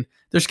week, and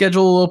their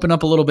schedule will open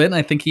up a little bit, and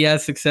I think he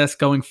has success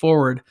going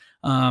forward.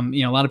 A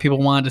lot of people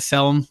wanted to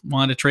sell him,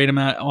 wanted to trade him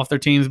off their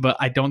teams, but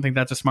I don't think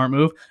that's a smart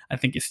move. I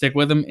think you stick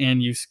with him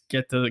and you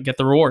get the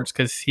rewards,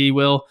 because he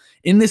will,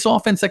 in this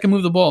offense that can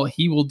move the ball,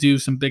 he will do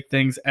some big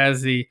things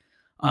as the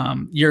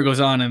year goes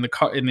on, and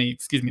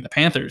the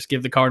Panthers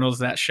give the Cardinals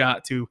that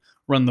shot to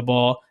run the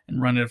ball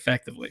and run it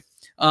effectively.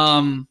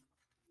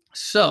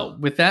 So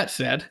with that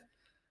said,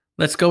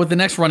 let's go with the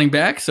next running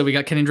back. So we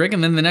got Kenyon Drake,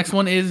 and then the next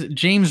one is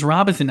James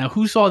Robinson. Now,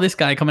 who saw this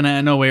guy coming out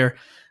of nowhere?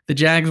 The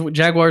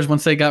Jaguars,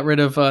 once they got rid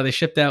of, they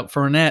shipped out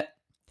Fournette,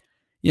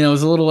 it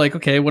was a little like,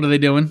 okay, what are they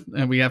doing?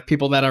 And we have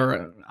people that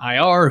are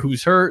IR,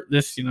 who's hurt,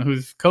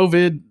 who's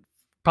COVID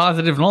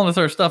positive and all this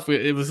other stuff.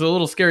 It was a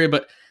little scary,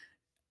 but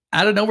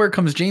out of nowhere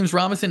comes James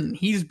Robinson.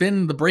 He's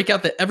been the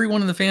breakout that everyone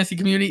in the fantasy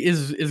community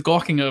is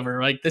gawking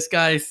over. Like, this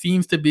guy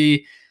seems to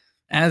be,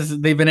 as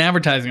they've been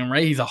advertising him,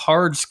 right? He's a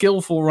hard,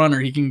 skillful runner.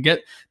 He can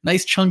get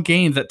nice chunk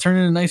gains that turn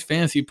into nice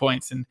fantasy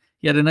points. And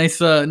he had a nice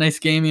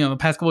game, the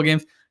past couple of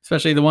games,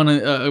 especially the one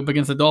up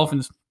against the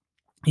Dolphins.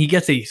 He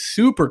gets a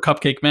super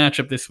cupcake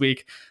matchup this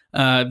week.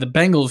 The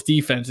Bengals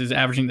defense is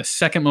averaging the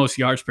second most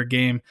yards per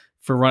game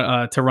to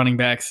running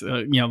backs,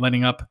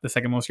 letting up the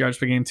second most yards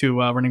per game to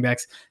running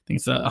backs. I think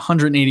it's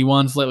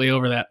 181, slightly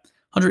over that.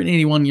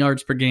 181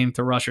 yards per game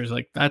to rushers.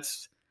 Like,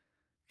 that's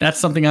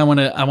something I want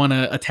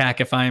to attack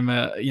if I'm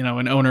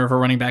an owner of a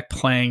running back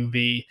playing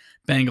the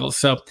Bengals.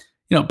 So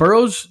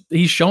Burrow's,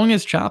 he's showing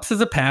his chops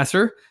as a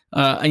passer.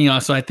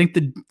 So I think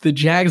the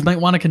Jags might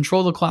want to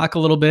control the clock a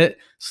little bit,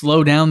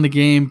 slow down the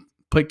game,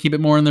 keep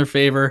it more in their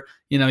favor.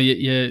 You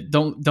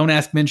don't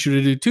ask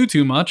Minshew to do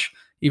too much,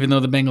 even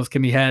though the Bengals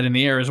can be had in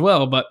the air as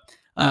well. But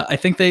I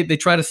think they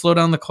try to slow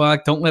down the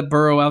clock. Don't let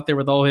Burrow out there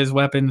with all his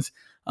weapons,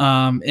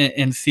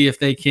 and see if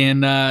they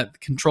can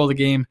control the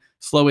game,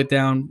 slow it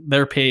down,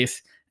 their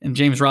pace. And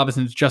James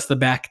Robinson's just the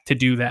back to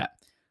do that.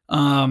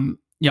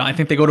 I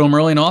think they go to him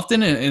early and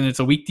often, and it's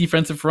a weak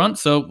defensive front.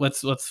 So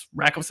let's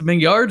rack up some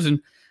big yards. And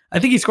I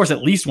think he scores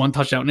at least one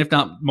touchdown, if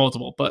not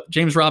multiple. But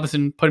James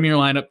Robinson, put him in your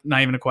lineup,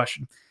 not even a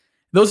question.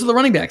 Those are the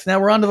running backs. Now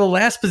we're on to the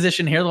last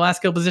position here. The last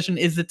skill position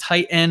is the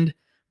tight end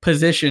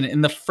position.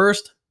 And the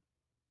first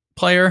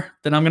player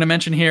that I'm going to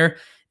mention here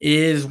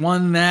is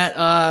one that,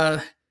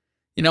 I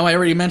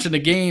already mentioned a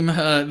game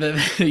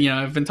that,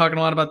 I've been talking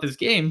a lot about this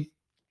game.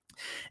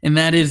 And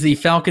that is the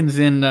Falcons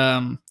and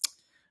the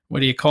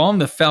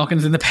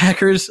Falcons and the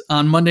Packers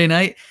on Monday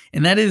night.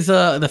 And that is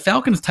the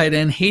Falcons tight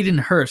end, Hayden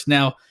Hurst.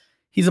 Now,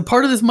 he's a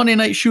part of this Monday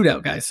night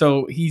shootout, guys.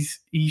 So he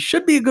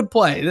should be a good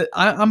play.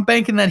 I'm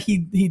banking that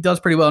he does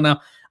pretty well.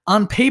 Now,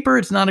 on paper,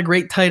 it's not a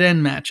great tight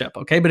end matchup,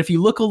 okay? But if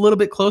you look a little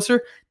bit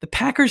closer, the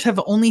Packers have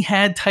only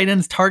had tight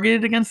ends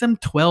targeted against them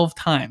 12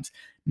 times.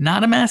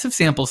 Not a massive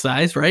sample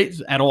size, right,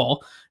 at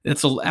all.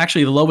 It's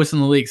actually the lowest in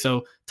the league.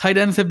 So tight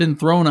ends have been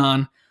thrown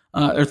on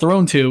or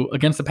thrown to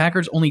against the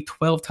Packers only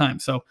 12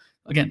 times. So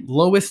again,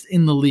 lowest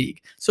in the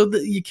league. So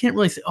you can't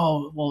really say,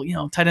 oh,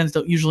 well, tight ends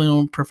don't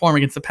usually perform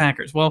against the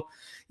Packers. Well,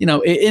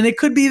 and it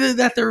could be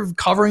that they're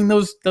covering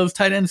those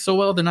tight ends so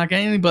well they're not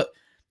getting anything, but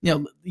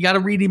you got to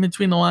read in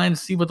between the lines,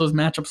 see what those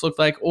matchups look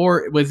like,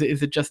 or is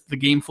it just the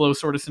game flow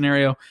sort of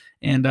scenario,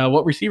 and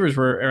what receivers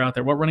are out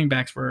there, what running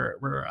backs were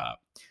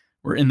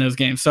in those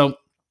games. So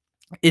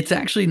it's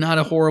actually not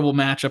a horrible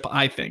matchup,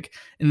 I think.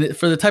 And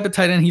for the type of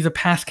tight end, he's a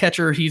pass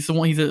catcher. He's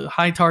a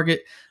high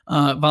target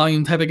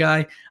volume type of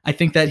guy. I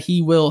think that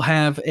he will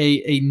have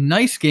a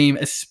nice game,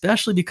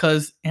 especially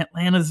because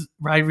Atlanta's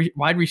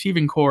wide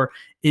receiving core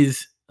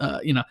is,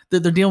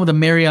 they're dealing with a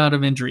myriad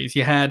of injuries.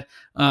 You had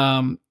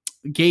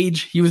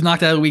Gage, he was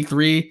knocked out of week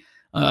 3.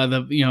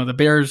 The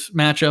Bears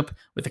matchup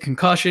with a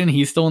concussion.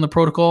 He's still in the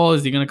protocol.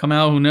 Is he going to come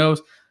out? Who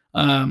knows?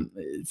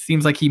 It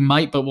seems like he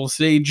might, but we'll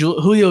see.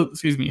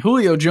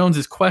 Julio Jones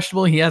is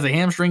questionable. He has a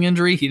hamstring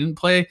injury. He didn't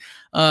play,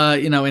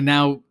 and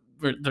now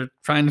they're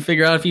trying to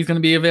figure out if he's going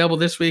to be available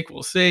this week.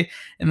 We'll see.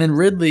 And then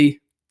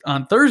Ridley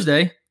on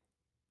Thursday,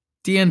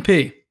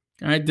 DNP.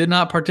 All right, did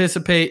not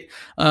participate.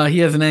 He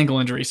has an ankle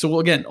injury. So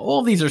again, all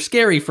of these are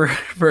scary for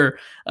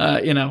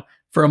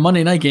a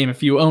Monday night game.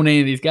 If you own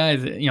any of these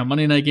guys,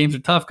 Monday night games are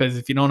tough because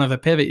if you don't have a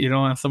pivot, you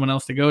don't have someone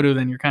else to go to,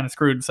 then you're kind of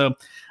screwed. So,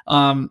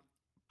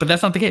 but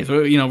that's not the case.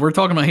 We're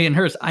talking about Hayden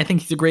Hurst. I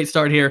think he's a great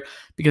start here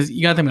because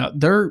you got to think about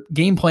they're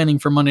game planning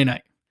for Monday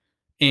night.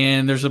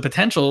 And there's a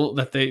potential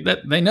that they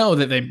know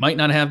that they might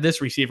not have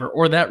this receiver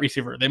or that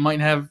receiver. They might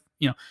have,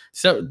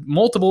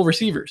 multiple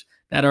receivers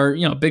that are,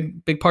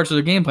 big parts of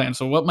their game plan.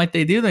 So what might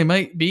they do? They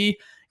might be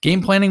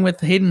game planning with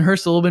Hayden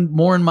Hurst a little bit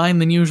more in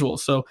mind than usual.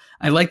 So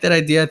I like that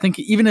idea. I think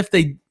even if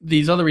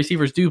these other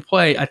receivers do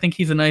play, I think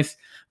he's a nice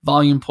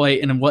volume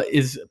play in what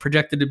is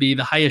projected to be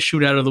the highest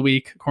shootout of the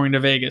week, according to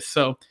Vegas.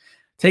 So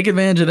take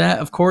advantage of that,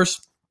 of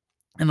course,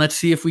 and let's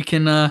see if we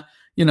can,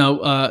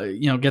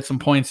 get some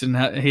points. And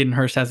Hayden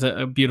Hurst has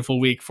a beautiful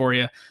week for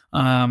you.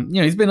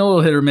 He's been a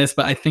little hit or miss,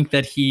 but I think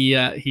that he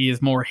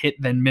is more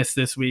hit than miss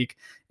this week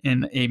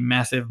in a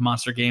massive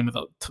monster game with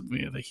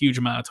a huge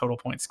amount of total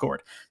points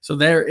scored. So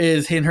there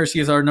is Hayden Hurst. He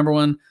is our number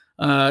one.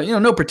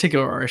 No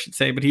particular order, I should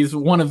say, but he's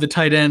one of the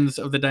tight ends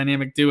of the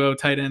dynamic duo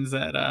tight ends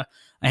that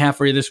I have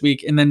for you this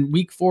week. And then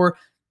week 4,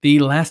 the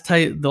last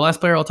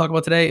player I'll talk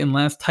about today and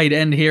last tight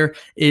end here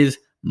is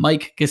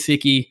Mike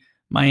Gesicki,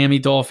 Miami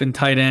Dolphin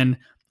tight end.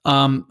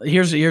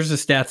 Here's the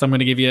stats I'm going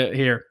to give you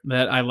here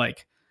that I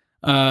like.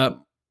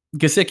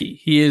 Gesicki,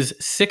 he is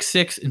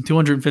 6'6" and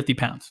 250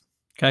 pounds.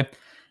 Okay.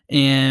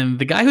 And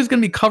the guy who's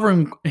going to be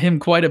covering him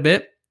quite a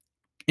bit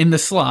in the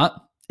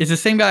slot is the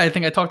same guy I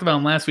think I talked about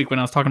him last week when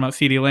I was talking about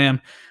CeeDee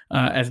Lamb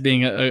as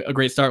being a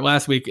great start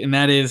last week, and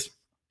that is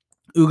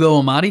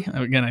Ugo Amadi.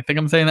 Again, I think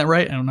I'm saying that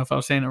right. I don't know if I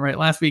was saying it right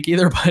last week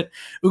either, but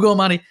Ugo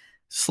Amadi,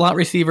 slot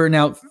receiver.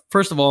 Now,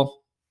 first of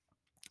all,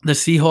 the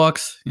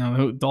Seahawks,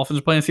 the Dolphins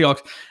are playing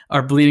Seahawks,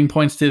 are bleeding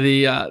points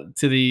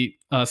to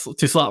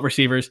slot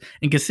receivers.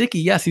 And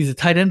Gesicki, yes, he's a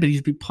tight end, but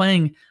he's been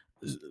playing.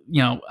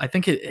 I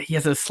think he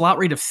has a slot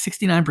rate of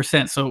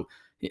 69%. So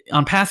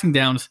on passing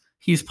downs,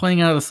 he's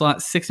playing out of the slot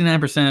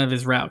 69% of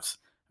his routes.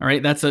 All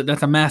right, that's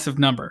a massive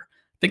number.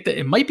 I think that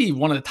it might be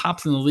one of the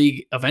tops in the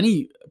league of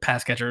any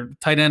pass catcher,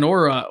 tight end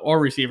or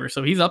receiver.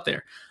 So he's up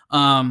there.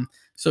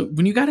 So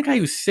when you got a guy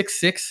who's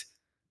 6'6"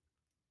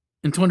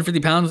 and 250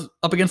 pounds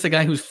up against a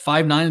guy who's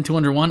 5'9" and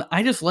 201,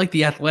 I just like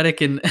the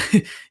athletic and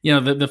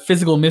the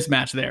physical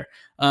mismatch there.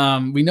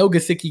 We know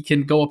Gesicki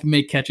can go up and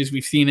make catches.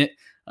 We've seen it.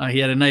 He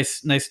had a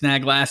nice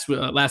snag last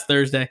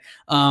Thursday.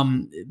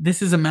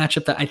 This is a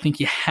matchup that I think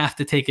you have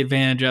to take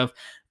advantage of.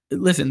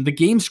 Listen, the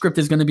game script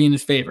is going to be in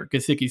his favor,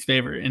 Gesicki's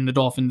favor, and the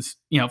Dolphins.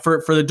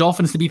 For the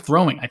Dolphins to be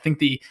throwing, I think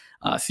the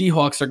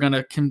Seahawks are going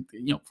to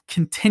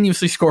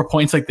continuously score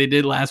points like they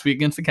did last week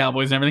against the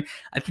Cowboys and everything.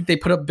 I think they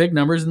put up big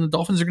numbers, and the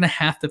Dolphins are going to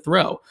have to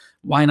throw.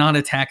 Why not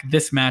attack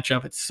this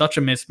matchup? It's such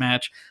a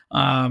mismatch,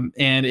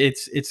 and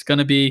it's going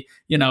to be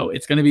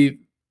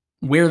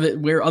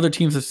where other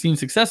teams have seen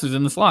successes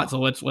in the slot. So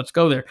let's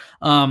go there.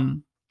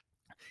 And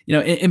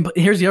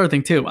here's the other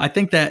thing too. I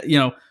think that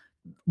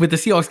with the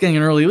Seahawks getting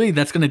an early lead,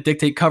 that's going to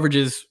dictate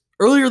coverages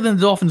earlier than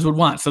the Dolphins would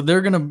want. So they're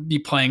going to be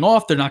playing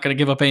off. They're not going to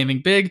give up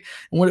anything big.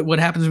 And what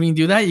happens when you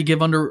do that? You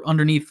give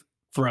underneath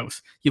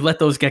throws. You let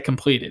those get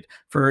completed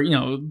for,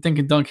 dink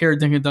and dunk here.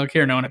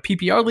 Now in a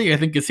PPR league, I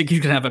think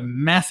Gesicki's going to have a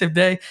massive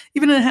day.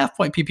 Even in a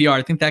half-point PPR,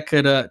 I think that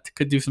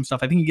could do some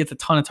stuff. I think he gets a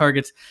ton of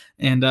targets,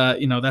 and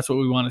that's what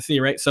we want to see,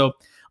 right? So,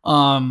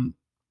 and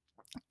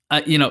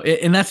that's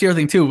the other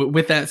thing too.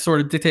 With that sort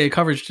of dictated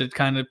coverage to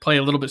kind of play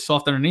a little bit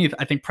soft underneath,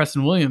 I think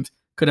Preston Williams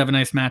could have a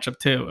nice matchup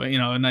too.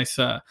 A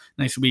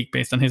nice week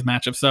based on his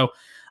matchup. So,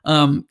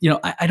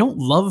 I don't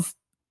love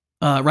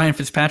Ryan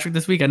Fitzpatrick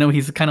this week. I know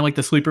he's kind of like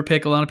the sleeper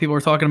pick a lot of people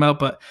are talking about,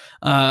 but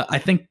I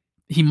think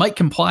he might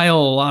compile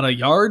a lot of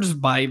yards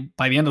by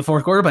the end of the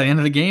fourth quarter, by the end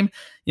of the game.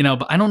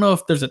 But I don't know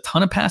if there's a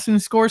ton of passing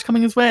scores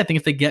coming his way. I think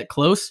if they get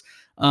close,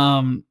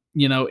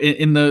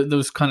 in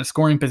those kind of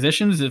scoring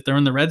positions, if they're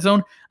in the red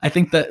zone, I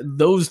think that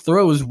those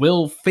throws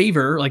will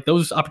favor, like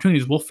those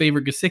opportunities will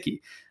favor Gesicki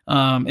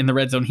in the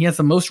red zone. He has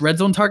the most red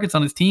zone targets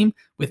on his team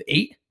with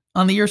 8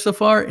 on the year so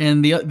far,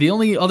 and the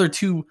only other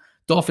 2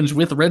 Dolphins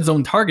with red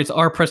zone targets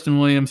are Preston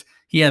Williams.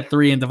 He had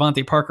 3, and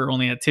Devontae Parker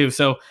only had 2.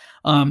 So,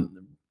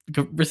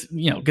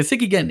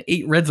 Gesicki getting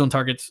 8 red zone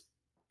targets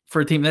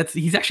for a team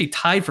he's actually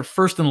tied for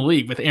first in the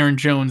league with Aaron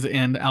Jones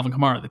and Alvin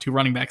Kamara, the 2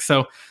 running backs.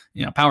 So,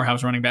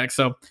 powerhouse running backs.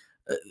 So,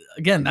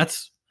 again,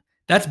 that's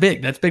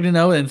big. That's big to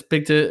know, and it's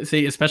big to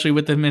see, especially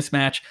with the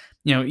mismatch.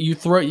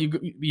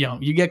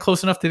 You get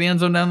close enough to the end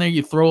zone down there,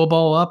 you throw a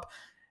ball up.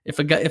 If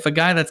a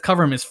guy that's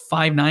covering him is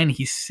 5'9",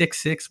 he's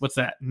 6'6", what's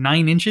that?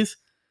 9 inches.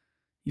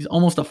 He's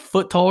almost a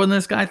foot taller than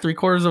this guy,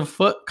 3/4 of a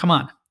foot. Come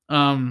on.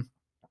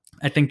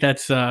 I think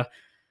that's a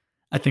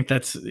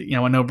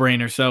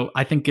no-brainer. So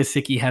I think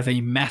Gesicki has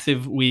a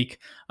massive week,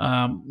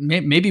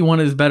 maybe one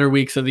of his better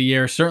weeks of the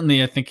year.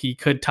 Certainly, I think he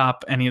could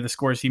top any of the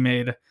scores he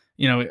made.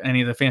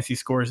 Any of the fancy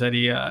scores that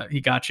he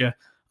got you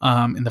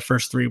in the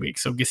first 3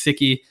 weeks. So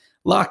Gesicki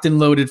locked and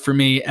loaded for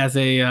me as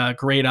a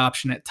great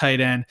option at tight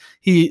end.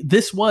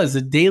 This was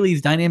the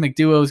Dailies Dynamic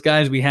Duos,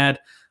 guys. We had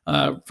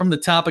from the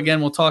top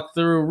again. We'll talk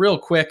through real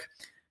quick.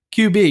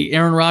 QB,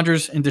 Aaron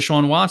Rodgers and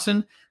Deshaun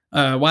Watson.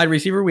 Wide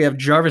receiver, we have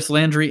Jarvis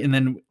Landry, and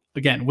then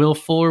again, Will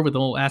Fuller with a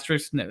little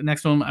asterisk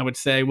next to him. I would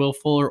say Will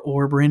Fuller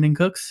or Brandon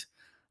Cooks.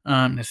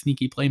 A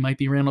sneaky play might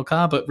be Randall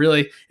Cobb, but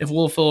really, if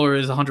Will Fuller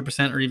is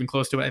 100% or even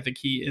close to it, I think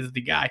he is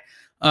the guy.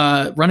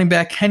 Running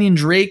back, Kenyon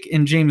Drake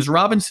and James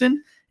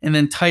Robinson, and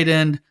then tight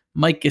end,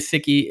 Mike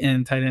Gesicki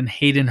and tight end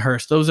Hayden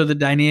Hurst. Those are the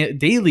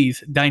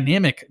Dailies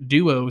Dynamic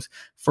Duos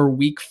for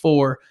week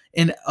 4.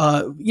 And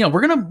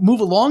we're gonna move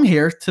along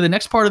here to the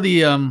next part of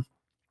the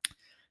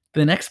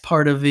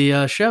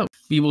show.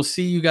 We will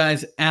see you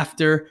guys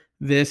after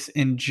this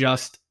in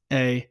just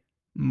a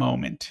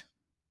moment.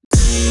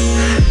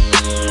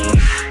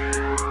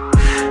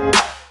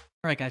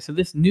 All right, guys. So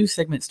this new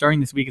segment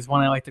starting this week is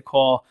one I like to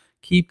call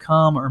Keep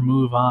Calm or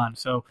Move On.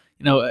 So,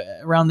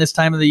 around this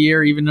time of the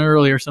year, even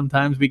earlier,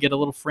 sometimes we get a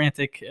little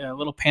frantic, a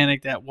little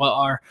panicked at what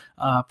our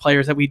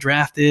players that we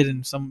drafted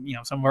and some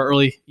of our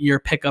early year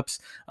pickups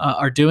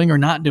are doing or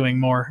not doing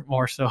more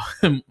so,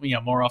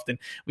 more often.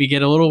 We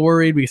get a little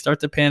worried. We start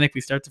to panic.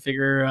 We start to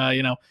figure,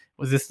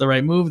 was this the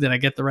right move? Did I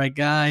get the right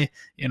guy?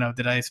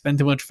 Did I spend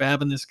too much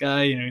fab on this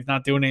guy? He's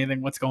not doing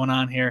anything. What's going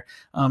on here?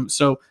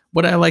 So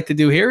what I like to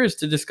do here is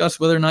to discuss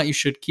whether or not you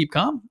should keep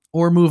calm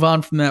or move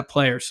on from that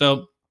player.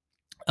 So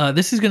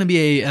this is going to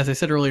be as I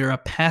said earlier, a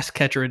pass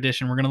catcher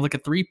edition. We're going to look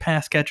at 3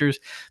 pass catchers,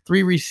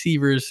 3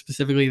 receivers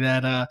specifically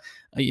that,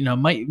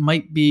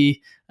 might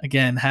be,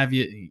 again,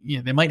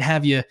 they might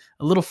have you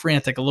a little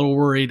frantic, a little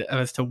worried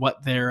as to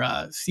what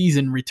their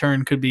season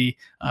return could be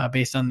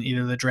based on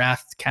either the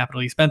draft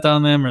capital you spent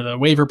on them or the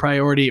waiver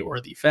priority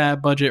or the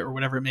fab budget or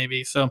whatever it may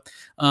be. So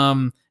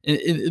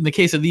in the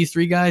case of these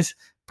 3 guys,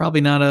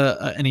 probably not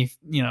any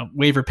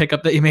waiver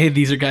pickup that you made.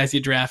 These are guys you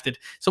drafted.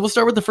 So we'll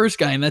start with the first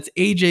guy, and that's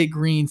AJ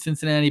Green,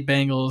 Cincinnati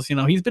Bengals.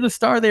 He's been a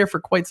star there for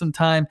quite some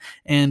time,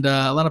 and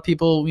a lot of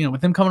people,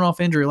 with him coming off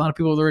injury, a lot of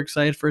people were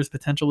excited for his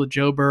potential with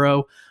Joe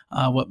Burrow.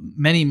 What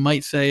many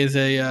might say is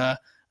again,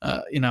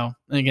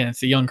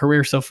 it's a young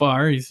career so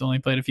far. He's only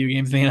played a few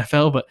games in the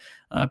NFL,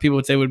 but people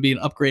would say it would be an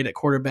upgrade at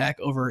quarterback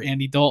over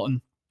Andy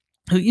Dalton.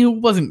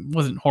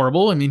 Wasn't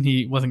horrible. I mean,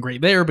 he wasn't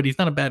great there, but he's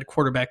not a bad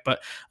quarterback.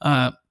 But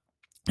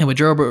and with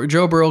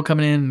Joe Burrow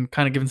coming in and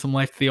kind of giving some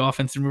life to the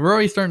offense, and we're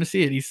already starting to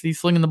see it. He's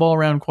slinging the ball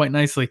around quite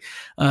nicely.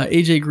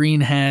 AJ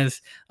Green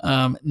has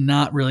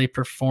not really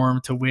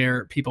performed to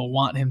where people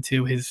want him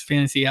to. His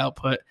fantasy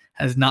output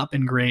has not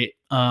been great.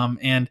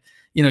 And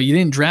you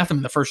didn't draft him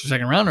in the first or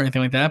second round or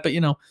anything like that, but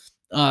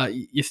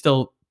you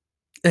still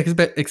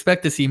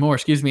expect to see more.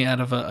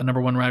 Out of a number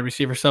 1 wide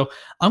receiver. So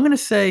I'm going to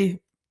say,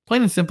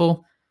 plain and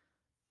simple,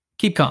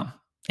 keep calm.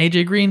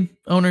 AJ Green,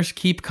 owners,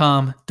 keep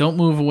calm. Don't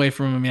move away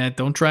from him yet.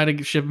 Don't try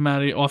to ship him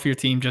off your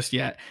team just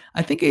yet.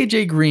 I think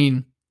AJ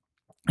Green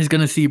is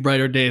going to see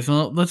brighter days.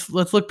 Well, let's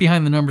look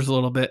behind the numbers a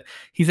little bit.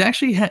 He's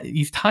actually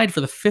he's tied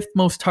for the 5th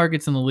most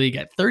targets in the league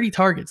at 30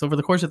 targets over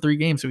the course of 3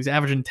 games. So he's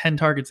averaging 10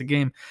 targets a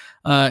game.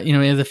 He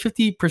has a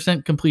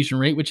 50% completion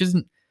rate, which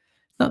isn't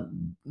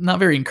not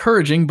very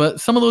encouraging,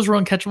 but some of those were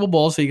uncatchable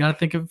balls. So you got to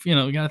think of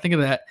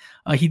that.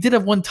 He did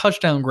have 1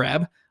 touchdown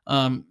grab.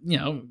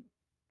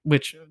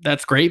 Which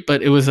that's great,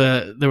 but there was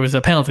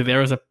a penalty there.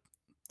 It was a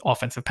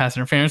offensive pass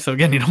interference. So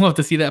again, you don't have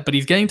to see that, but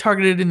he's getting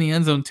targeted in the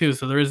end zone too.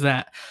 So there is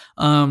that.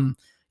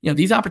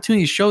 These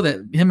opportunities show that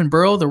him and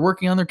Burrow, they're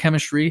working on their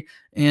chemistry,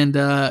 and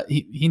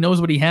he knows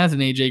what he has in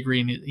AJ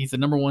Green. He's the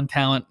number 1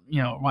 talent,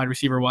 wide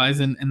receiver wise,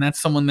 and that's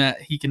someone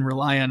that he can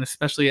rely on,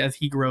 especially as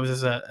he grows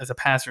as a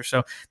passer.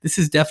 So this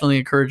is definitely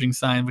an encouraging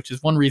sign, which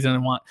is one reason I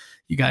want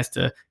you guys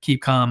to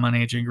keep calm on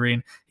AJ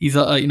Green. He's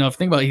if you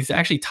think about it, he's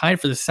actually tied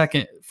for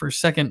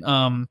second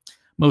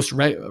most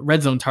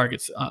red zone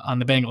targets on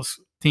the Bengals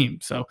team.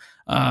 So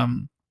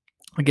again,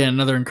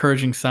 another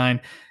encouraging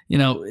sign.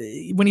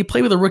 When you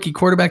play with a rookie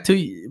quarterback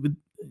too,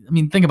 I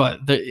mean, think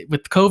about it.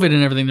 With COVID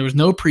and everything, there was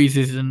no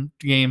preseason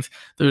games.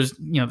 There's,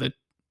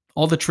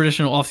 all the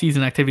traditional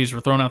offseason activities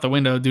were thrown out the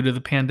window due to the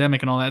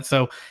pandemic and all that.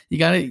 So you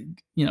got to,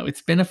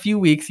 it's been a few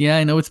weeks. Yeah,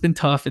 I know it's been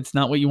tough. It's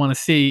not what you want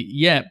to see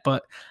yet,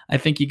 but I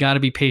think you got to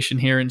be patient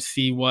here and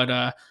see what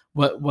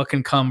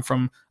can come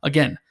from,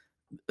 again,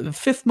 the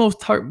fifth most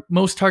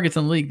targets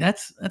in the league.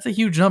 That's a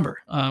huge number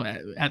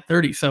at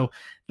 30. So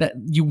that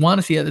you want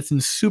to see that.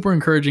 That's super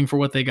encouraging for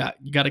what they got.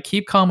 You got to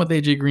keep calm with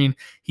AJ Green.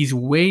 He's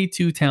way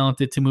too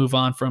talented to move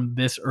on from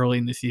this early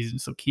in the season.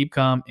 So keep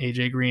calm,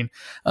 AJ Green.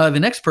 The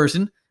next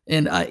person,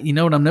 and you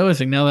know what I'm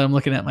noticing now that I'm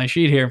looking at my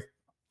sheet here,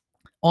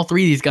 all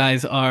three of these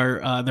guys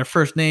are their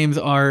first names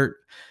are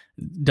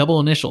double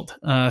initialed.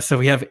 So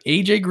we have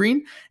AJ Green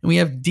and we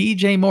have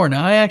DJ Moore.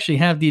 Now I actually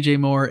have DJ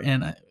Moore,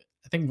 and I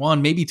think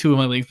one, maybe two of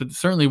my leagues, but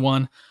certainly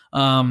one.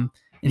 And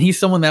he's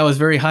someone that was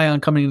very high on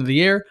coming into the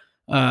year.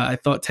 I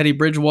thought Teddy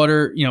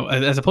Bridgewater,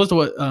 as opposed to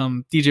what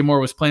DJ Moore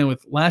was playing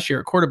with last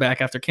year at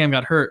quarterback after Cam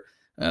got hurt,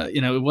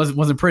 it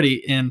wasn't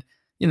pretty. And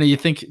you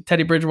think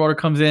Teddy Bridgewater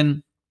comes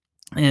in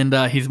and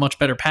he's a much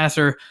better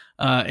passer,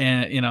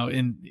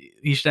 and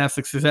he should have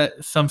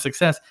some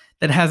success.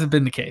 That hasn't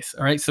been the case.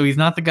 All right, so he's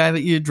not the guy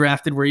that you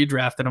drafted where you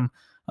drafted him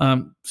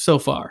so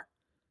far.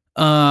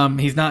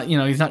 He's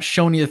not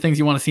showing you the things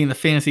you want to see in the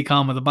fantasy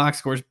column of the box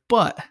scores,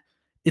 but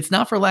it's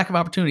not for lack of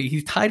opportunity.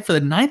 He's tied for the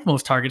 9th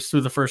most targets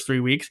through the first 3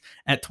 weeks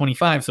at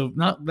 25, so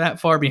not that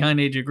far behind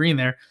AJ Green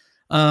there.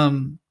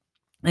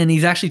 And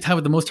he's actually tied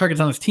with the most targets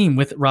on his team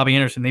with Robbie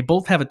Anderson. They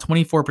both have a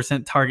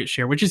 24% target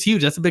share, which is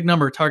huge. That's a big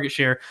number of target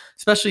share,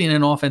 especially in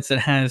an offense that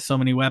has so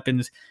many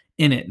weapons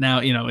in it. Now,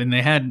 and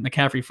they had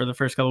McCaffrey for the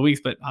first couple of weeks,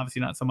 but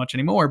obviously not so much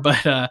anymore.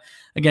 But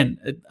again,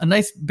 a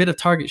nice bit of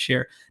target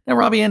share. Now,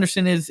 Robbie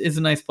Anderson is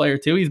a nice player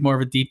too. He's more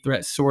of a deep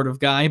threat sort of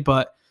guy,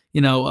 but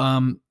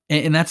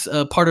and that's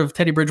a part of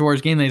Teddy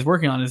Bridgewater's game that he's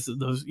working on, is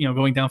those,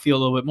 going downfield a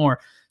little bit more.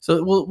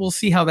 So we'll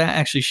see how that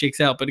actually shakes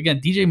out. But again,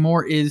 DJ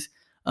Moore is,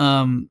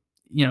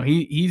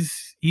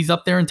 he's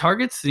up there in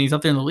targets, and he's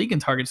up there in the league in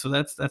targets. So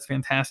that's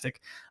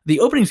fantastic. The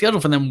opening schedule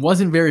for them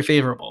wasn't very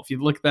favorable. If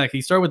you look back,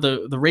 he started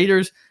with the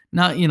Raiders.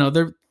 Not,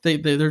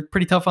 they're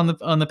pretty tough on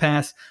the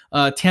pass.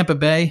 Tampa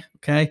Bay.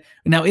 Okay.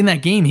 Now in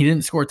that game, he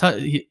didn't score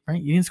He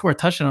didn't score a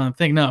touchdown on the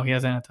thing. No, he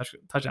hasn't had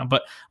a touchdown,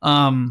 but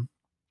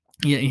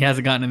he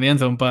hasn't gotten in the end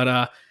zone.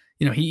 But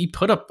he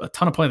put up a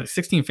ton of points, like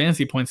 16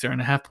 fantasy points there and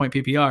a half-point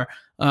PPR,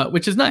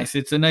 which is nice.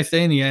 It's a nice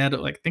day, and he had,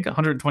 I think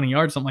 120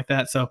 yards, something like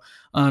that. So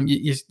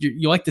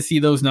you like to see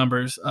those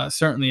numbers,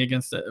 certainly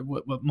against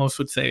what most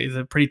would say is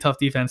a pretty tough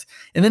defense.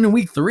 And then in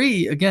week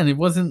 3, again, it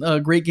wasn't a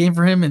great game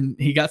for him, and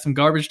he got some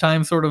garbage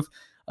time sort of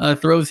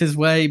throws his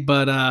way,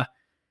 but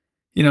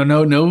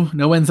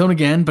no end zone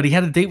again. But he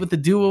had a date with the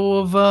duo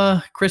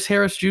of Chris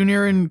Harris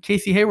Jr. and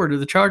Casey Hayward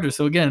of the Chargers.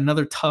 So again,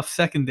 another tough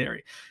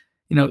secondary.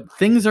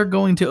 Things are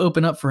going to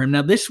open up for him.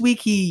 Now this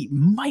week he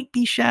might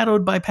be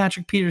shadowed by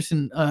Patrick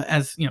Peterson,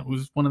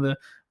 who's one of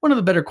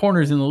the better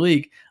corners in the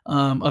league,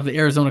 of the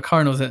Arizona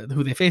Cardinals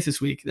who they face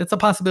this week. That's a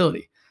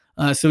possibility.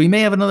 So he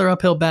may have another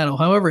uphill battle.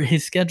 However,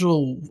 his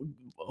schedule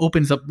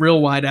opens up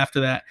real wide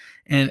after that.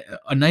 And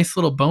a nice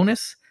little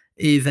bonus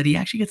is that he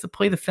actually gets to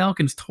play the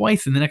Falcons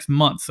twice in the next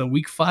month. So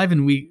weeks 5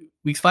 and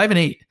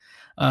 8.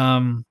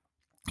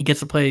 He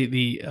gets to play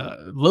the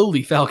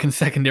lowly Falcons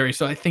secondary.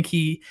 So I think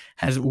he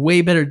has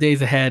way better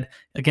days ahead.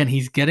 Again,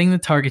 he's getting the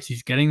targets.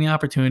 He's getting the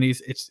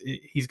opportunities.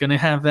 He's going to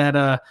have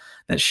that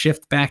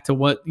shift back to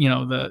what,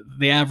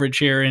 the average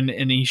here.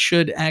 And he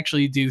should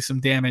actually do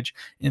some damage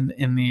in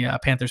the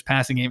Panthers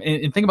passing game.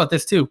 And think about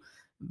this too.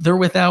 They're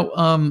without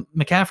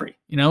McCaffrey,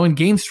 and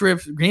game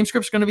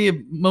script's going to be a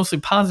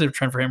mostly positive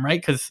trend for him, right?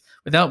 Because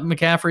without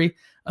McCaffrey,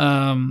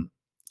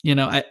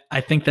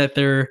 I think that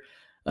they're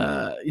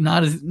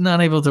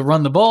not able to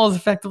run the ball as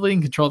effectively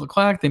and control the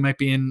clock. They might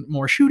be in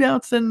more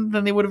shootouts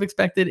than they would have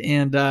expected,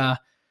 and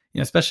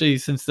especially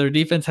since their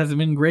defense hasn't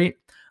been great.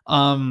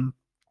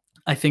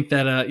 I think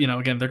that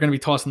again, they're going to be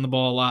tossing the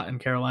ball a lot in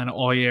Carolina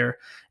all year,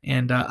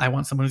 and I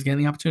want someone who's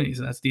getting the opportunities,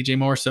 and that's DJ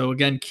Moore. So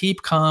again,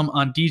 keep calm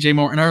on DJ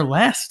Moore. And our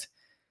last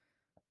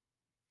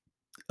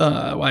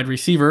wide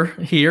receiver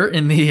here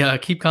in the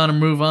keep calm and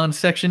move on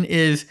section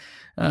is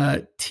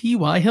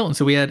T.Y. Hilton.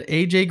 So we had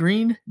AJ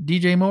Green,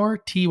 DJ Moore,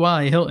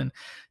 T.Y. Hilton.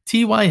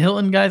 T.Y.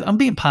 Hilton, guys, I'm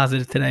being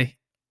positive today.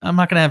 I'm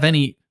not going to have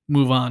any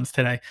move-ons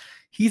today.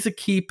 He's a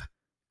keep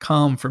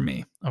calm for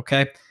me,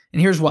 okay?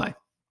 And here's why.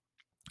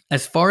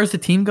 As far as the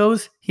team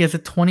goes, he has a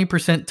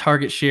 20%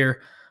 target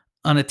share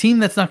on a team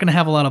that's not going to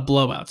have a lot of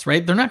blowouts,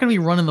 right? They're not going to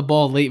be running the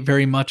ball late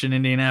very much in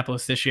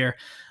Indianapolis this year.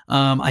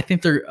 I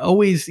think they're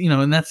always,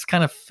 and that's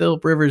kind of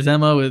Philip Rivers'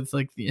 MO. It's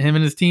like him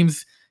and his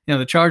teams,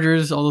 the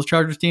Chargers, all those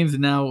Chargers teams,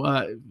 and now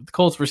the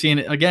Colts, we're seeing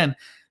it again.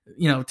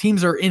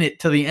 Teams are in it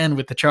to the end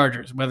with the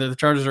Chargers. Whether the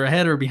Chargers are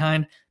ahead or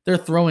behind, they're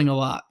throwing a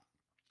lot.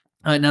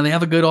 Now they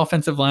have a good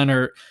offensive line,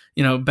 or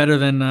better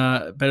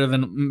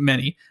than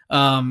many,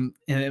 and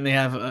they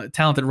have a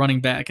talented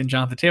running back in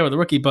Jonathan Taylor, the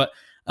rookie. But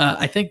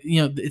I think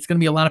it's going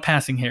to be a lot of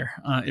passing here.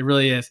 It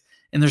really is.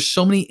 And there's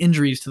so many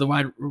injuries to the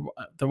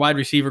wide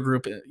receiver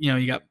group.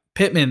 You got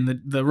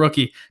Pittman, the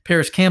rookie,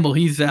 Paris Campbell,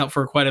 he's out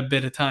for quite a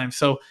bit of time.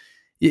 So,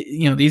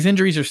 these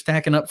injuries are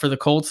stacking up for the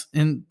Colts,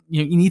 and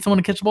you need someone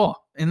to catch the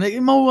ball. And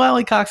Mo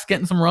Alley-Cox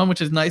getting some run, which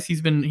is nice.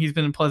 He's been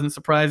a pleasant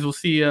surprise. We'll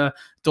see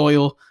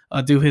Doyle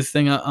do his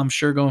thing, I'm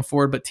sure, going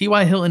forward. But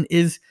T.Y. Hilton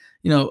is,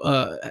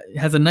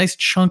 has a nice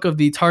chunk of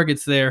the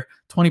targets there,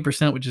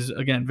 20%, which is,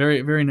 again,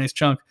 very, very nice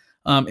chunk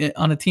on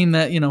a team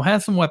that,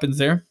 has some weapons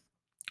there.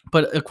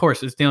 But, of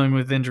course, is dealing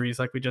with injuries,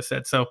 like we just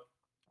said. So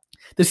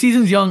the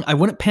season's young. I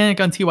wouldn't panic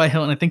on T.Y.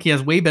 Hilton. I think he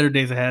has way better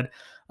days ahead.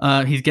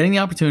 He's getting the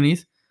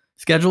opportunities.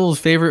 Schedule is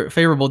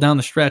favorable down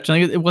the stretch.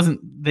 And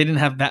they didn't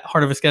have that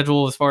hard of a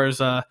schedule as far as,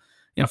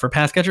 for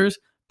pass catchers.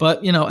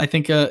 But, I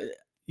think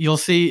you'll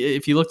see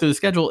if you look through the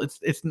schedule,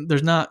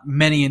 there's not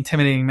many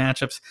intimidating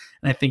matchups.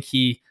 And I think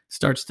he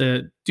starts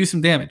to do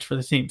some damage for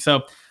the team.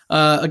 So,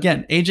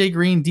 again, AJ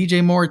Green,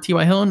 DJ Moore,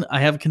 T.Y. Hilton, I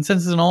have a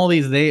consensus on all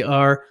these. They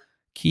are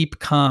keep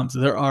calm. So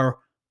there are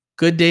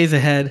good days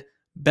ahead,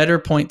 better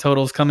point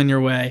totals coming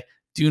your way.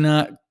 Do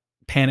not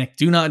panic.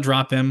 Do not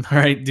drop them. All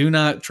right. Do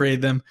not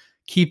trade them.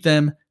 Keep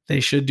them.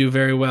 They should do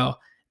very well.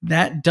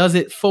 That does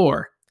it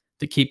for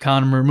the Keep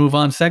Calm or Move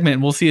On segment.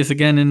 And we'll see us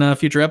again in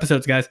future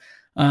episodes, guys.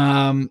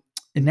 And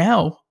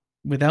now,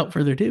 without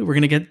further ado, we're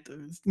going to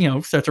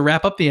get, start to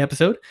wrap up the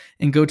episode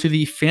and go to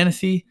the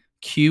fantasy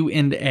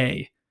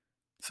Q&A.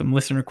 Some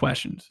listener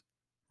questions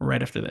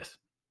right after this.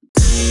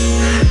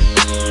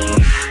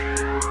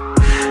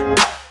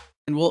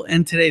 And we'll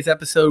end today's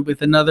episode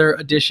with another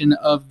edition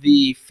of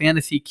the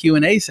Fantasy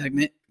Q&A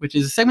segment, which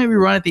is a segment we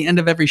run at the end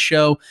of every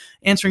show,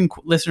 answering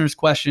listeners'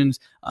 questions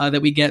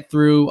that we get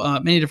through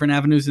many different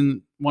avenues.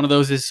 And one of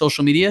those is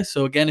social media.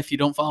 So again, if you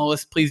don't follow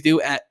us, please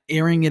do at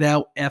Airing It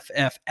Out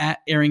FF, at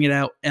Airing It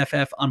Out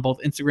FF on both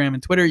Instagram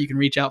and Twitter. You can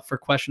reach out for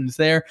questions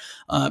there.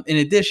 In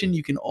addition,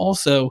 you can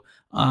also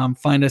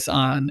find us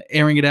on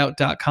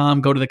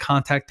airingitout.com. Go to the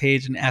contact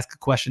page and ask a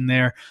question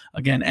there.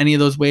 Again, any of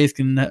those ways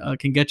can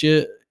get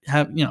you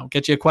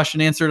get you a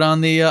question answered on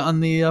the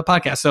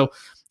podcast. So,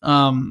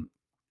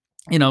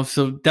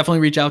 so definitely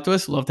reach out to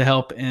us. Love to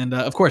help. And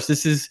of course,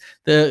 this is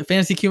the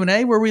Fantasy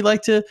Q&A where we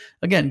like to,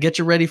 again, get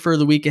you ready for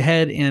the week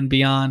ahead and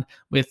beyond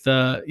with,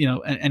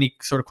 any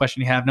sort of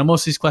question you have. Now,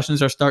 most of these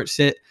questions are start,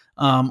 sit,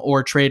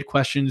 or trade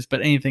questions,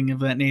 but anything of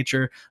that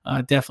nature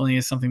definitely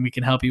is something we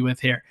can help you with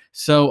here.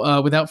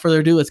 So without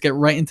further ado, let's get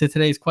right into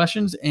today's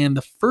questions. And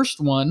the first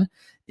one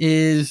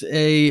is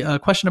a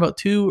question about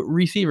two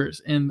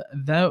receivers, and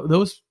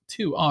those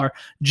two are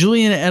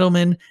Julian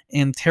Edelman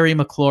and Terry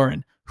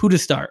McLaurin. Who to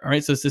start? All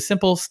right, so it's a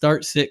simple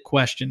start-sit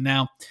question.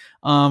 Now,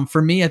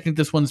 for me, I think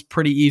this one's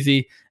pretty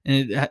easy,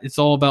 and it's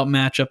all about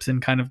matchups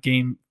and kind of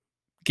game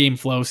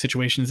flow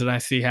situations that I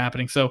see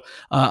happening. So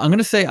I'm going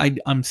to say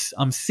I'm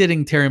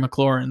sitting Terry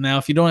McLaurin. Now,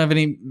 if you don't have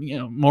any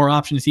more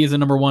options, he is the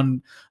number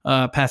one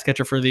pass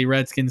catcher for the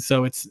Redskins,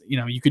 so it's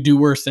you could do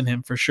worse than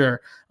him for sure.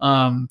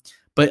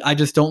 But I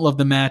just don't love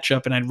the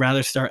matchup, and I'd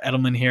rather start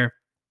Edelman here.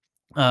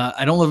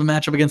 I don't love a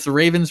matchup against the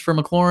Ravens for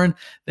McLaurin.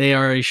 They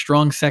are a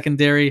strong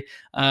secondary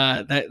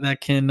that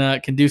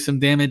can do some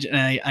damage, and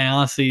I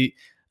honestly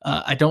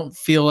I don't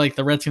feel like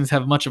the Redskins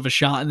have much of a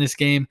shot in this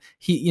game.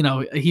 He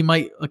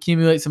might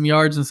accumulate some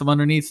yards and some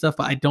underneath stuff,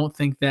 but I don't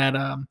think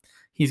that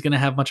he's going to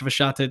have much of a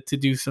shot to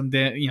do some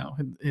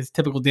his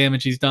typical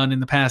damage he's done in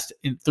the past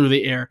through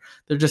the air.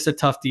 They're just a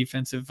tough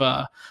defensive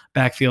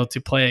backfield to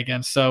play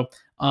against. So.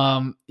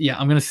 I'm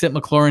going to sit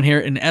McLaurin here.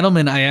 And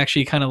Edelman, I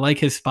actually kind of like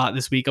his spot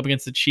this week up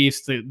against the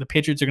Chiefs. The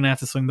Patriots are going to have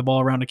to swing the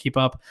ball around to keep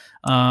up.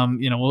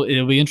 It'll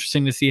be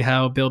interesting to see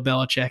how Bill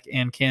Belichick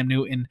and Cam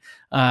Newton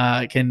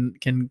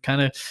can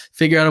kind of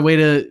figure out a way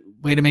to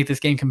make this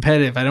game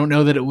competitive. I don't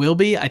know that it will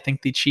be. I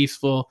think the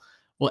Chiefs will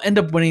end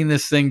up winning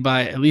this thing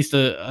by at least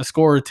a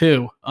score or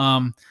two.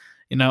 I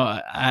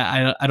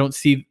don't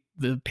see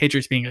the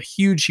Patriots being a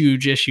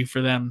huge issue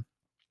for them.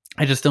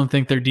 I just don't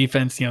think their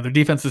defense, their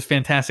defense was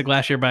fantastic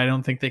last year, but I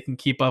don't think they can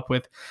keep up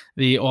with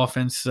the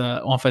offensive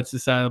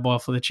side of the ball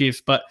for the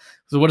Chiefs. But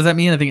so what does that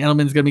mean? I think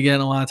Edelman's going to be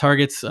getting a lot of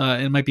targets.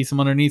 It might be some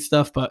underneath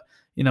stuff, but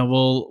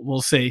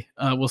we'll see.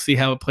 We'll see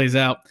how it plays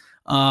out.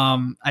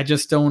 I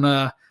just don't.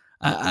 I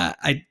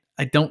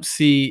don't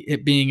see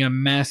it being a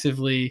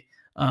massively.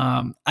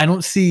 I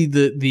don't see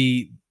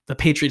the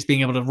Patriots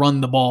being able to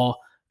run the ball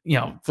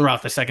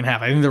throughout the second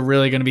half. I think they're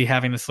really going to be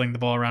having to sling the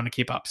ball around to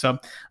keep up. So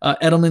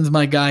Edelman's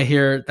my guy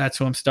here. That's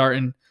who I'm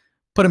starting.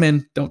 Put him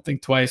in. Don't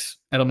think twice.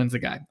 Edelman's the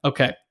guy.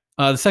 Okay.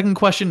 The second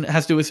question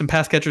has to do with some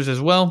pass catchers as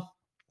well.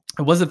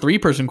 It was a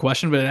 3-person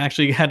question, but it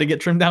actually had to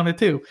get trimmed down to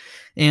 2.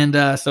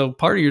 And so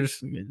part of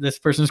this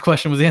person's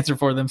question was answered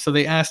for them. So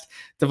they asked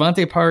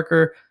Devontae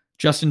Parker,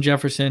 Justin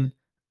Jefferson,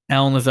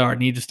 Allen Lazard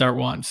need to start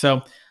one.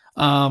 So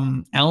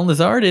Allen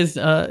Lazard is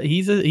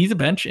he's a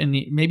bench and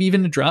maybe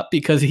even a drop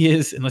because he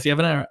is, unless you have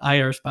an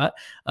IR spot.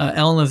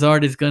 Allen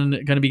Lazard is going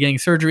to be getting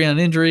surgery on an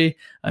injury,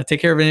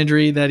 take care of an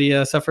injury that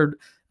he suffered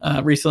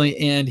recently,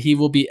 and he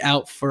will be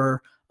out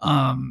for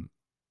an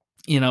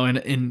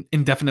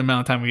indefinite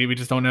amount of time. We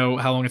just don't know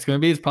how long it's going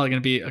to be. It's probably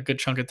going to be a good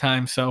chunk of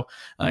time. So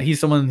he's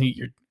someone who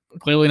you're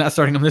clearly not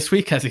starting him this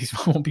week as he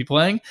won't be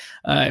playing.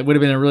 It would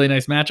have been a really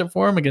nice matchup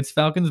for him against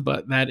Falcons,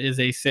 but that is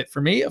a sit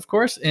for me, of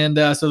course. And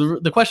so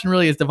the question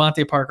really is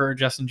Devontae Parker or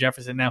Justin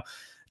Jefferson. Now,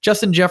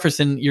 Justin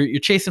Jefferson, you're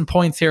chasing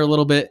points here a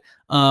little bit.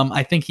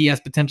 I think he has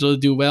potential to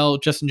do well.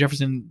 Justin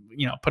Jefferson,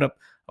 put up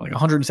like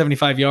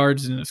 175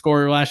 yards and a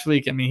score last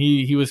week. I mean,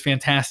 he was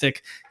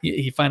fantastic.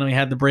 He finally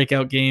had the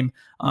breakout game.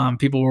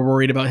 People were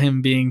worried about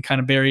him being kind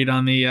of buried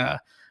on the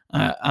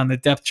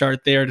depth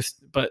chart there.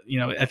 But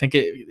I think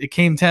it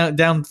came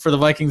down for the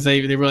Vikings.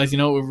 They realized,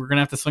 we're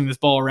gonna have to swing this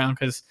ball around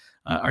because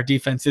our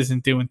defense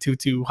isn't doing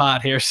too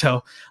hot here.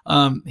 So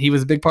he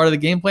was a big part of the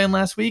game plan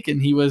last week,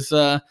 and it was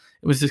a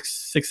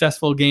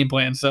successful game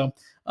plan. So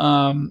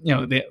I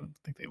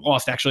think they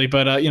lost actually,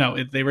 but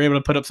they were able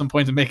to put up some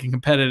points and make it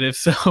competitive.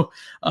 So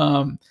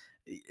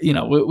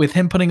with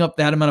him putting up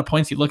that amount of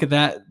points, you look at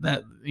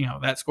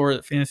that score,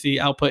 that fantasy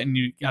output, and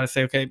you got to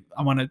say, okay,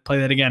 I want to play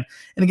that again.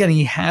 And again,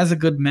 he has a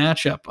good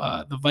matchup.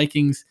 The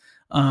Vikings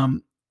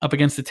up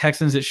against the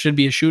Texans, it should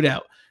be a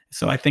shootout.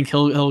 So I think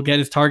he'll get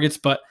his targets,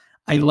 but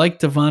I like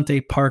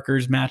Devontae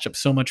Parker's matchup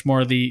so much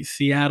more. The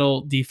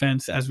Seattle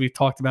defense, as we've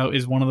talked about,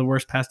 is one of the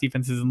worst pass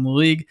defenses in the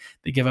league.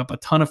 They give up a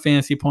ton of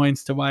fantasy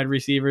points to wide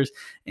receivers,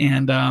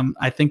 and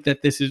I think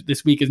that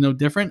this week is no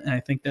different. And I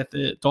think that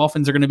the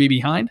Dolphins are going to be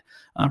behind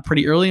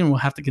pretty early, and will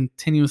have to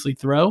continuously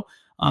throw,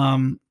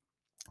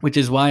 which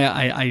is why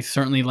I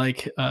certainly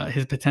like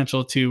his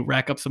potential to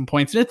rack up some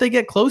points. And if they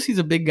get close, he's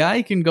a big guy.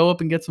 He can go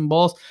up and get some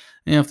balls.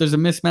 If there's a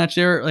mismatch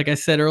there, like I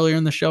said earlier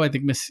in the show, I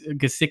think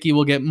Gesicki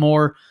will get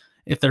more.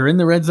 If they're in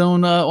the red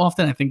zone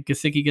often, I think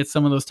Gesicki gets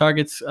some of those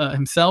targets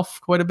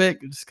himself quite a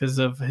bit just because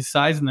of his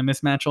size and the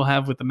mismatch he'll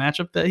have with the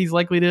matchup that he's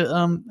likely to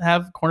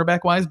have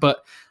cornerback-wise.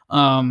 But,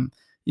 I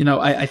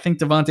think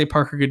Devontae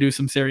Parker could do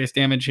some serious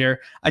damage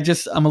here.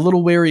 I'm a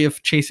little wary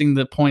of chasing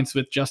the points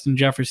with Justin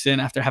Jefferson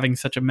after having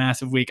such a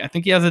massive week. I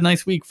think he has a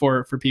nice week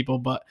for people,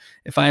 but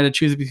if I had to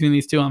choose between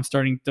these two, I'm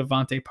starting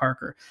Devontae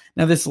Parker.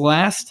 Now, this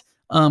last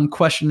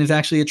question is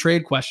actually a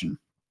trade question.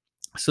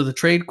 So the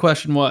trade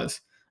question was,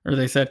 or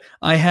they said,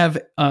 I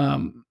have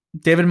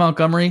David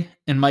Montgomery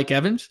and Mike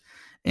Evans,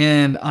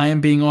 and I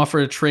am being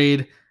offered a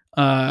trade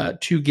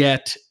to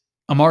get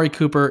Amari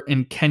Cooper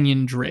and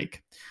Kenyon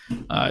Drake.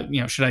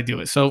 Should I do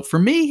it? So for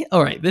me,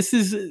 all right, this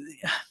isn't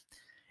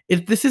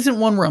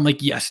one where I'm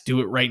like, yes, do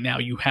it right now.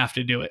 You have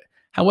to do it.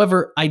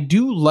 However, I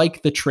do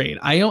like the trade.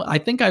 I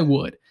think I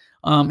would.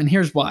 And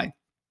here's why.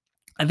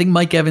 I think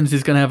Mike Evans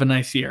is going to have a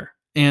nice year.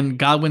 And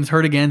Godwin's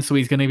hurt again, so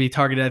he's going to be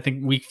targeted. I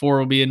think week 4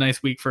 will be a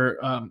nice week for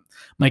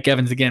Mike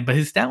Evans again. But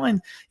his stat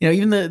line,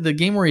 even the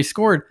game where he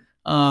scored,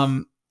 it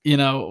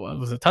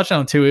was a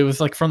touchdown too. It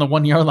was like from the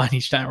 1 yard line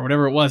each time or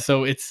whatever it was.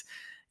 So it's,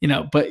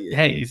 but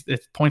hey,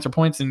 it's points are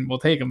points and we'll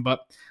take them.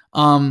 But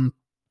I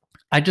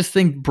just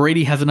think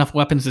Brady has enough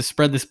weapons to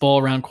spread this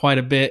ball around quite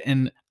a bit.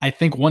 And I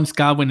think once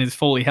Godwin is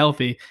fully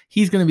healthy,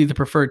 he's going to be the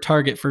preferred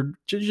target for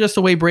just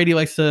the way Brady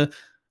likes to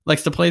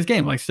play his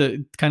game, likes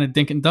to kind of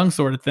dink and dunk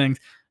sort of things.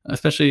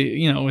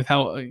 Especially, with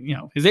how,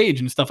 his age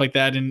and stuff like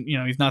that. And,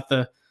 he's not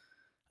I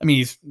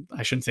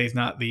shouldn't say he's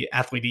not the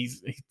athlete.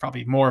 He's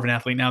probably more of an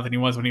athlete now than he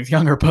was when he was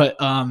younger. But,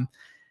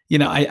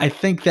 I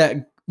think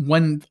that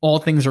when all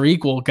things are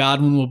equal,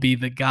 Godwin will be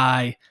the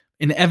guy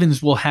and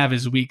Evans will have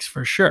his weeks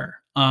for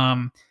sure.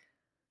 But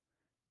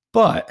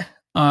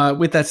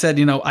with that said,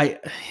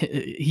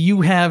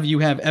 you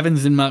have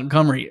Evans and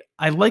Montgomery.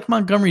 I like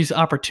Montgomery's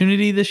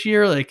opportunity this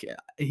year. Like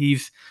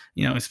he's,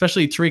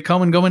 especially Tariq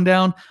Cohen going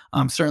down,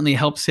 certainly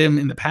helps him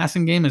in the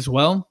passing game as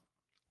well.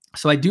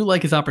 So I do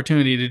like his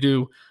opportunity to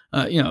do,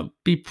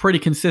 be pretty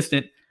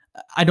consistent.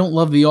 I don't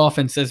love the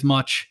offense as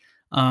much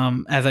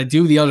as I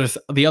do the other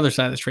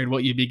side of this trade,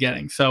 what you'd be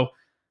getting. So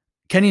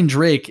Kenyon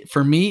Drake,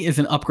 for me, is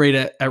an upgrade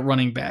at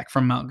running back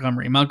from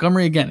Montgomery.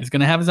 Montgomery, again, is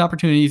going to have his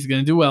opportunities. He's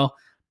going to do well.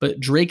 But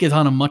Drake is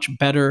on a much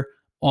better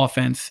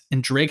offense,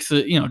 and Drake's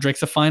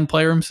a fine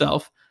player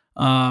himself.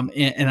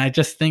 And I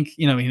just think,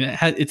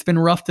 it's been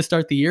rough to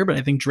start the year, but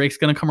I think Drake's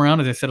going to come around,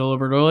 as I said a little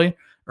bit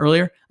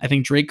earlier. I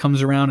think Drake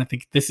comes around. I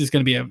think this is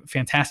going to be a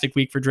fantastic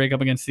week for Drake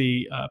up against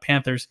the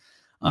Panthers.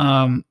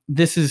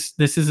 This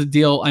is a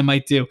deal I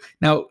might do.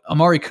 Now,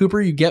 Amari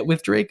Cooper, you get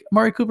with Drake.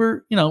 Amari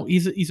Cooper,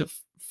 he's a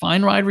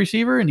fine wide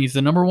receiver, and he's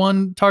the number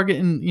one target,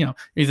 and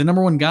he's the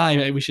number one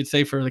guy, we should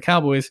say, for the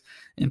Cowboys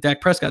and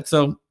Dak Prescott.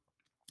 So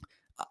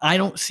I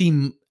don't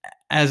see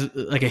as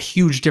like a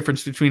huge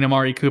difference between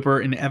Amari Cooper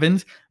and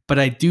Evans, but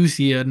I do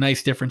see a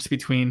nice difference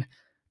between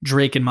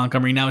Drake and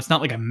Montgomery. Now, it's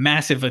not like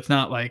it's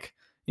not like,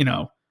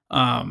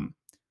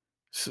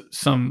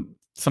 some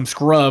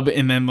scrub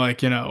and then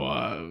like,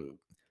 a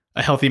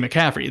healthy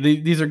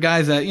McCaffrey. These are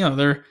guys that,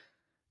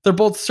 they're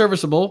both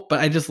serviceable, but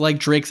I just like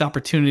Drake's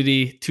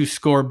opportunity to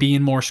score, be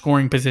in more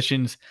scoring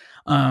positions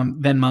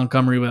than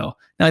Montgomery will.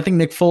 Now, I think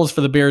Nick Foles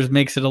for the Bears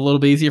makes it a little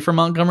bit easier for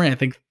Montgomery. I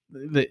think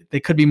they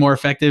could be more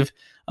effective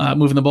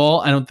moving the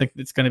ball. I don't think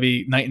it's going to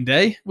be night and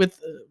day with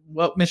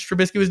what Mitch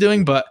Trubisky was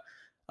doing, but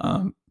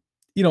I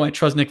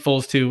trust Nick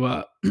Foles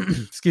to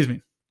excuse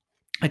me.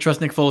 I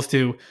trust Nick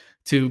Foles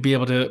to be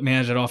able to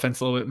manage that offense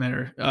a little bit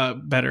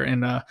better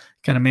and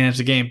kind of manage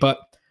the game. But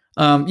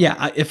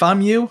If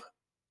I'm you,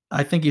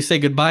 I think you say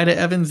goodbye to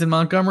Evans and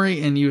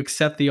Montgomery and you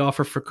accept the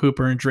offer for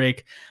Cooper and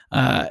Drake.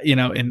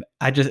 And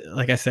I just,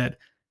 like I said,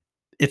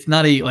 it's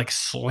not a like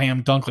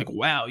slam dunk, like,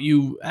 wow,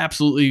 you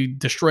absolutely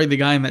destroyed the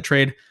guy in that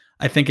trade.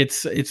 I think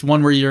it's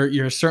one where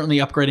you're certainly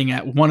upgrading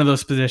at one of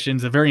those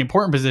positions, a very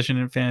important position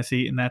in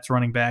fantasy, and that's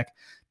running back.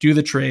 Do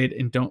the trade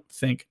and don't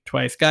think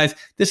twice, guys.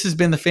 This has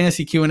been the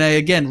Fantasy Q&A.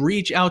 Again,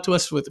 reach out to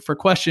us for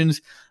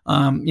questions.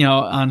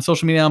 On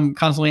social media, I'm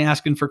constantly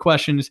asking for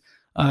questions.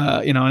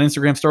 On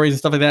Instagram stories and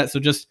stuff like that.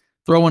 So just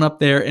throw one up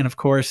there, and of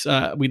course,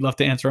 we'd love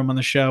to answer them on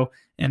the show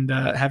and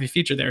have you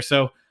featured there.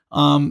 So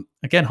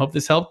again, hope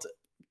this helped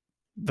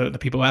the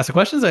people who ask the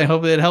questions. I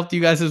hope it helped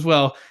you guys as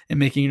well in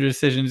making your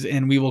decisions,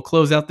 and we will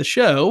close out the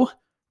show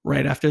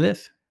right after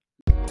this.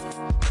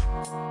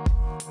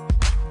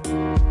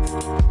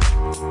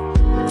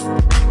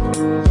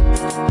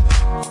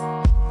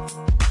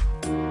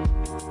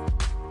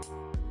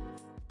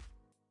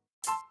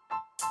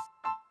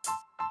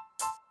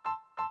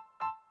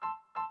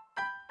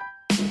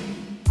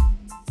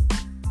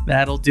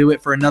 That'll do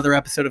it for another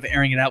episode of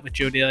Airing It Out with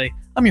Joe Daly.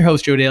 I'm your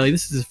host, Joe Daly.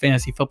 This is a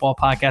fantasy football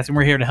podcast, and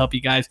we're here to help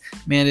you guys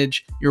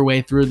manage your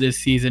way through this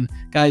season.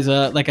 Guys,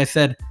 like I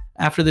said,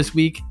 after this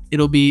week,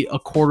 it'll be a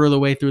quarter of the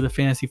way through the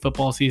fantasy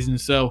football season.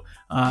 So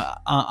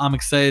I'm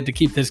excited to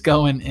keep this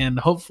going, and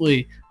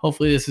hopefully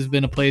this has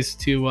been a place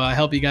to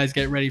help you guys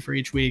get ready for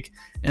each week.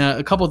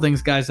 A couple of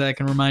things, guys, that I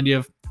can remind you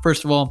of.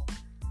 First of all,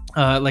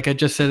 like I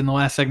just said in the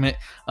last segment,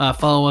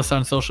 follow us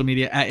on social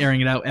media at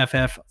Airing It Out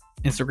FF.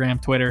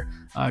 Instagram, Twitter,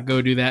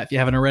 go do that if you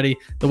haven't already.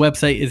 The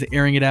website is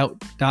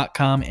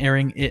airingitout.com,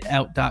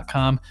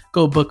 airingitout.com.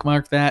 Go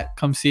bookmark that.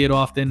 Come see it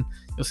often.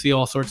 You'll see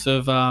all sorts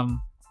of,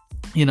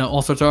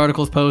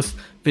 articles, posts,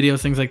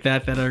 videos, things like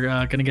that are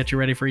going to get you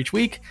ready for each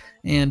week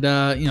and,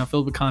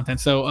 filled with content.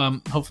 So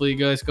hopefully you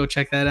guys go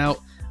check that out.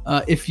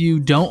 If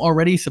you don't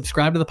already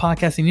subscribe to the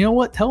podcast, and you know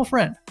what, tell a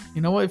friend. You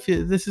know what, if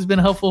this has been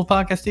a helpful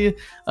podcast to you,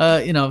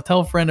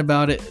 tell a friend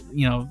about it.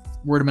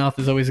 Word of mouth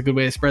is always a good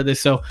way to spread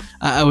this. So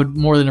I would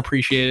more than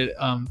appreciate it,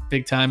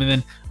 big time.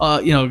 And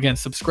then, again,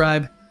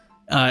 subscribe.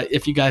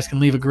 If you guys can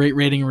leave a great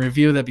rating and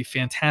review, that'd be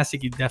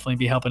fantastic. You'd definitely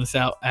be helping us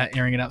out at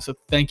Airing It Out. So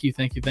thank you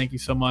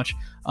so much.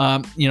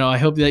 I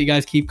hope that you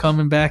guys keep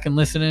coming back and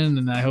listening,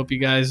 and I hope you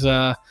guys,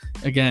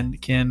 again,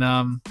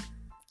 can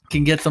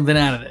get something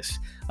out of this.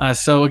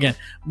 So again,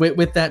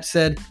 with that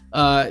said,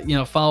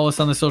 follow us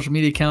on the social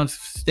media accounts,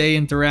 stay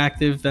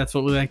interactive. That's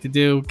what we like to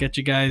do. Get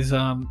you guys,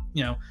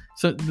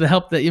 so the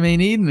help that you may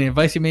need and the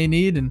advice you may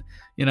need. And,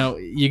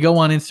 you go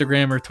on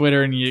Instagram or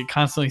Twitter and you're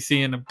constantly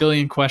seeing a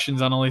billion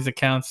questions on all these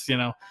accounts,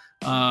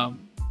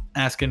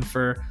 asking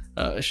for,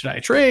 should I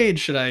trade?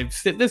 Should I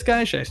sit this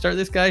guy? Should I start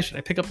this guy? Should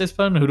I pick up this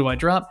phone? Who do I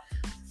drop?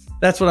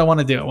 That's what I want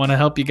to do. I want to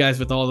help you guys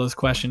with all those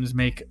questions,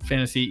 make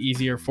fantasy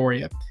easier for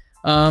you.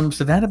 So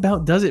that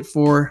about does it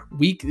for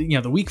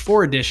the week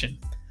 4 edition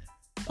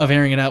of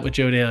Airing It Out with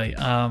Joe Daly.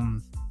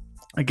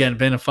 Again,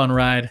 been a fun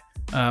ride.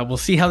 We'll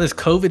see how this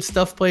COVID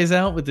stuff plays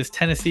out with this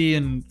Tennessee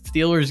and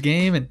Steelers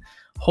game, and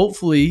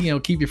hopefully,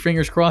 keep your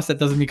fingers crossed that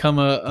doesn't become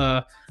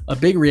a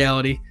big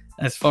reality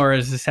as far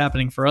as this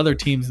happening for other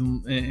teams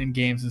in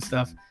games and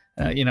stuff.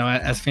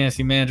 As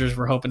fantasy managers,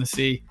 we're hoping to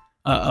see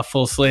a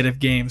full slate of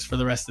games for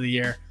the rest of the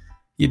year.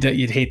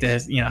 You'd hate to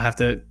have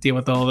to deal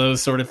with all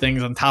those sort of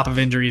things on top of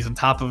injuries, on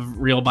top of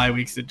real bye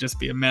weeks. It'd just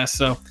be a mess.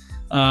 So,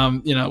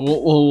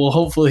 we'll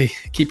hopefully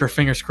keep our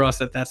fingers crossed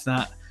that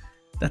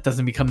that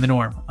doesn't become the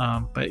norm.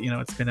 But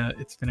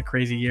it's been a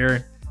crazy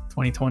year.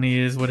 2020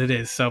 is what it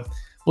is. So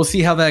we'll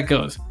see how that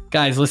goes,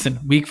 guys. Listen,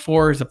 week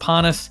 4 is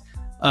upon us.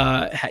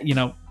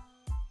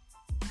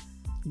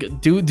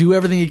 Do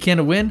everything you can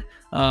to win.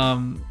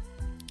 And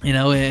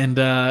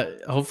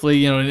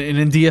hopefully, and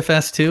in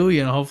DFS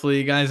too. Hopefully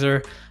you guys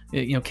are.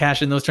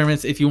 Cash in those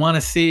tournaments. If you want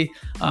to see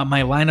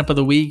my lineup of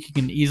the week, you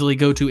can easily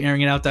go to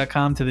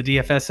airingitout.com to the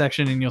DFS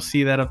section, and you'll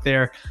see that up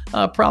there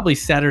probably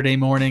Saturday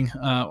morning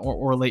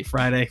or late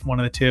Friday, one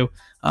of the two.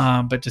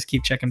 But just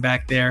keep checking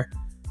back there.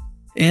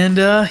 And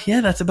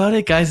that's about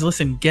it, guys.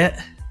 Listen,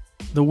 get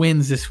the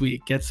wins this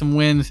week. Get some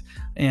wins,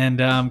 and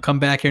come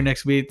back here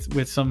next week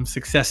with some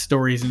success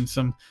stories and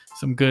some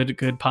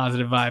good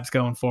positive vibes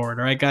going forward.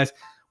 All right, guys.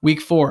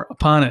 Week 4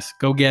 upon us.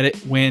 Go get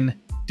it. Win.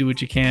 Do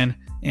what you can.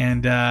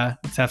 And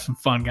let's have some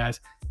fun, guys.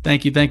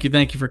 Thank you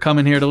for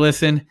coming here to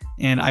listen.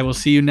 And I will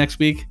see you next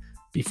week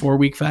before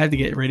week 5 to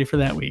get ready for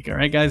that week. All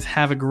right, guys.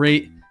 Have a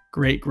great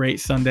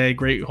Sunday,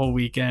 great whole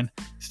weekend.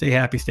 Stay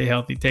happy, stay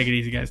healthy. Take it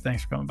easy, guys.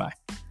 Thanks for coming by.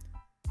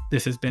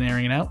 This has been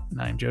Airing It Out,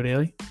 and I'm Joe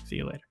Daly. See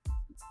you later.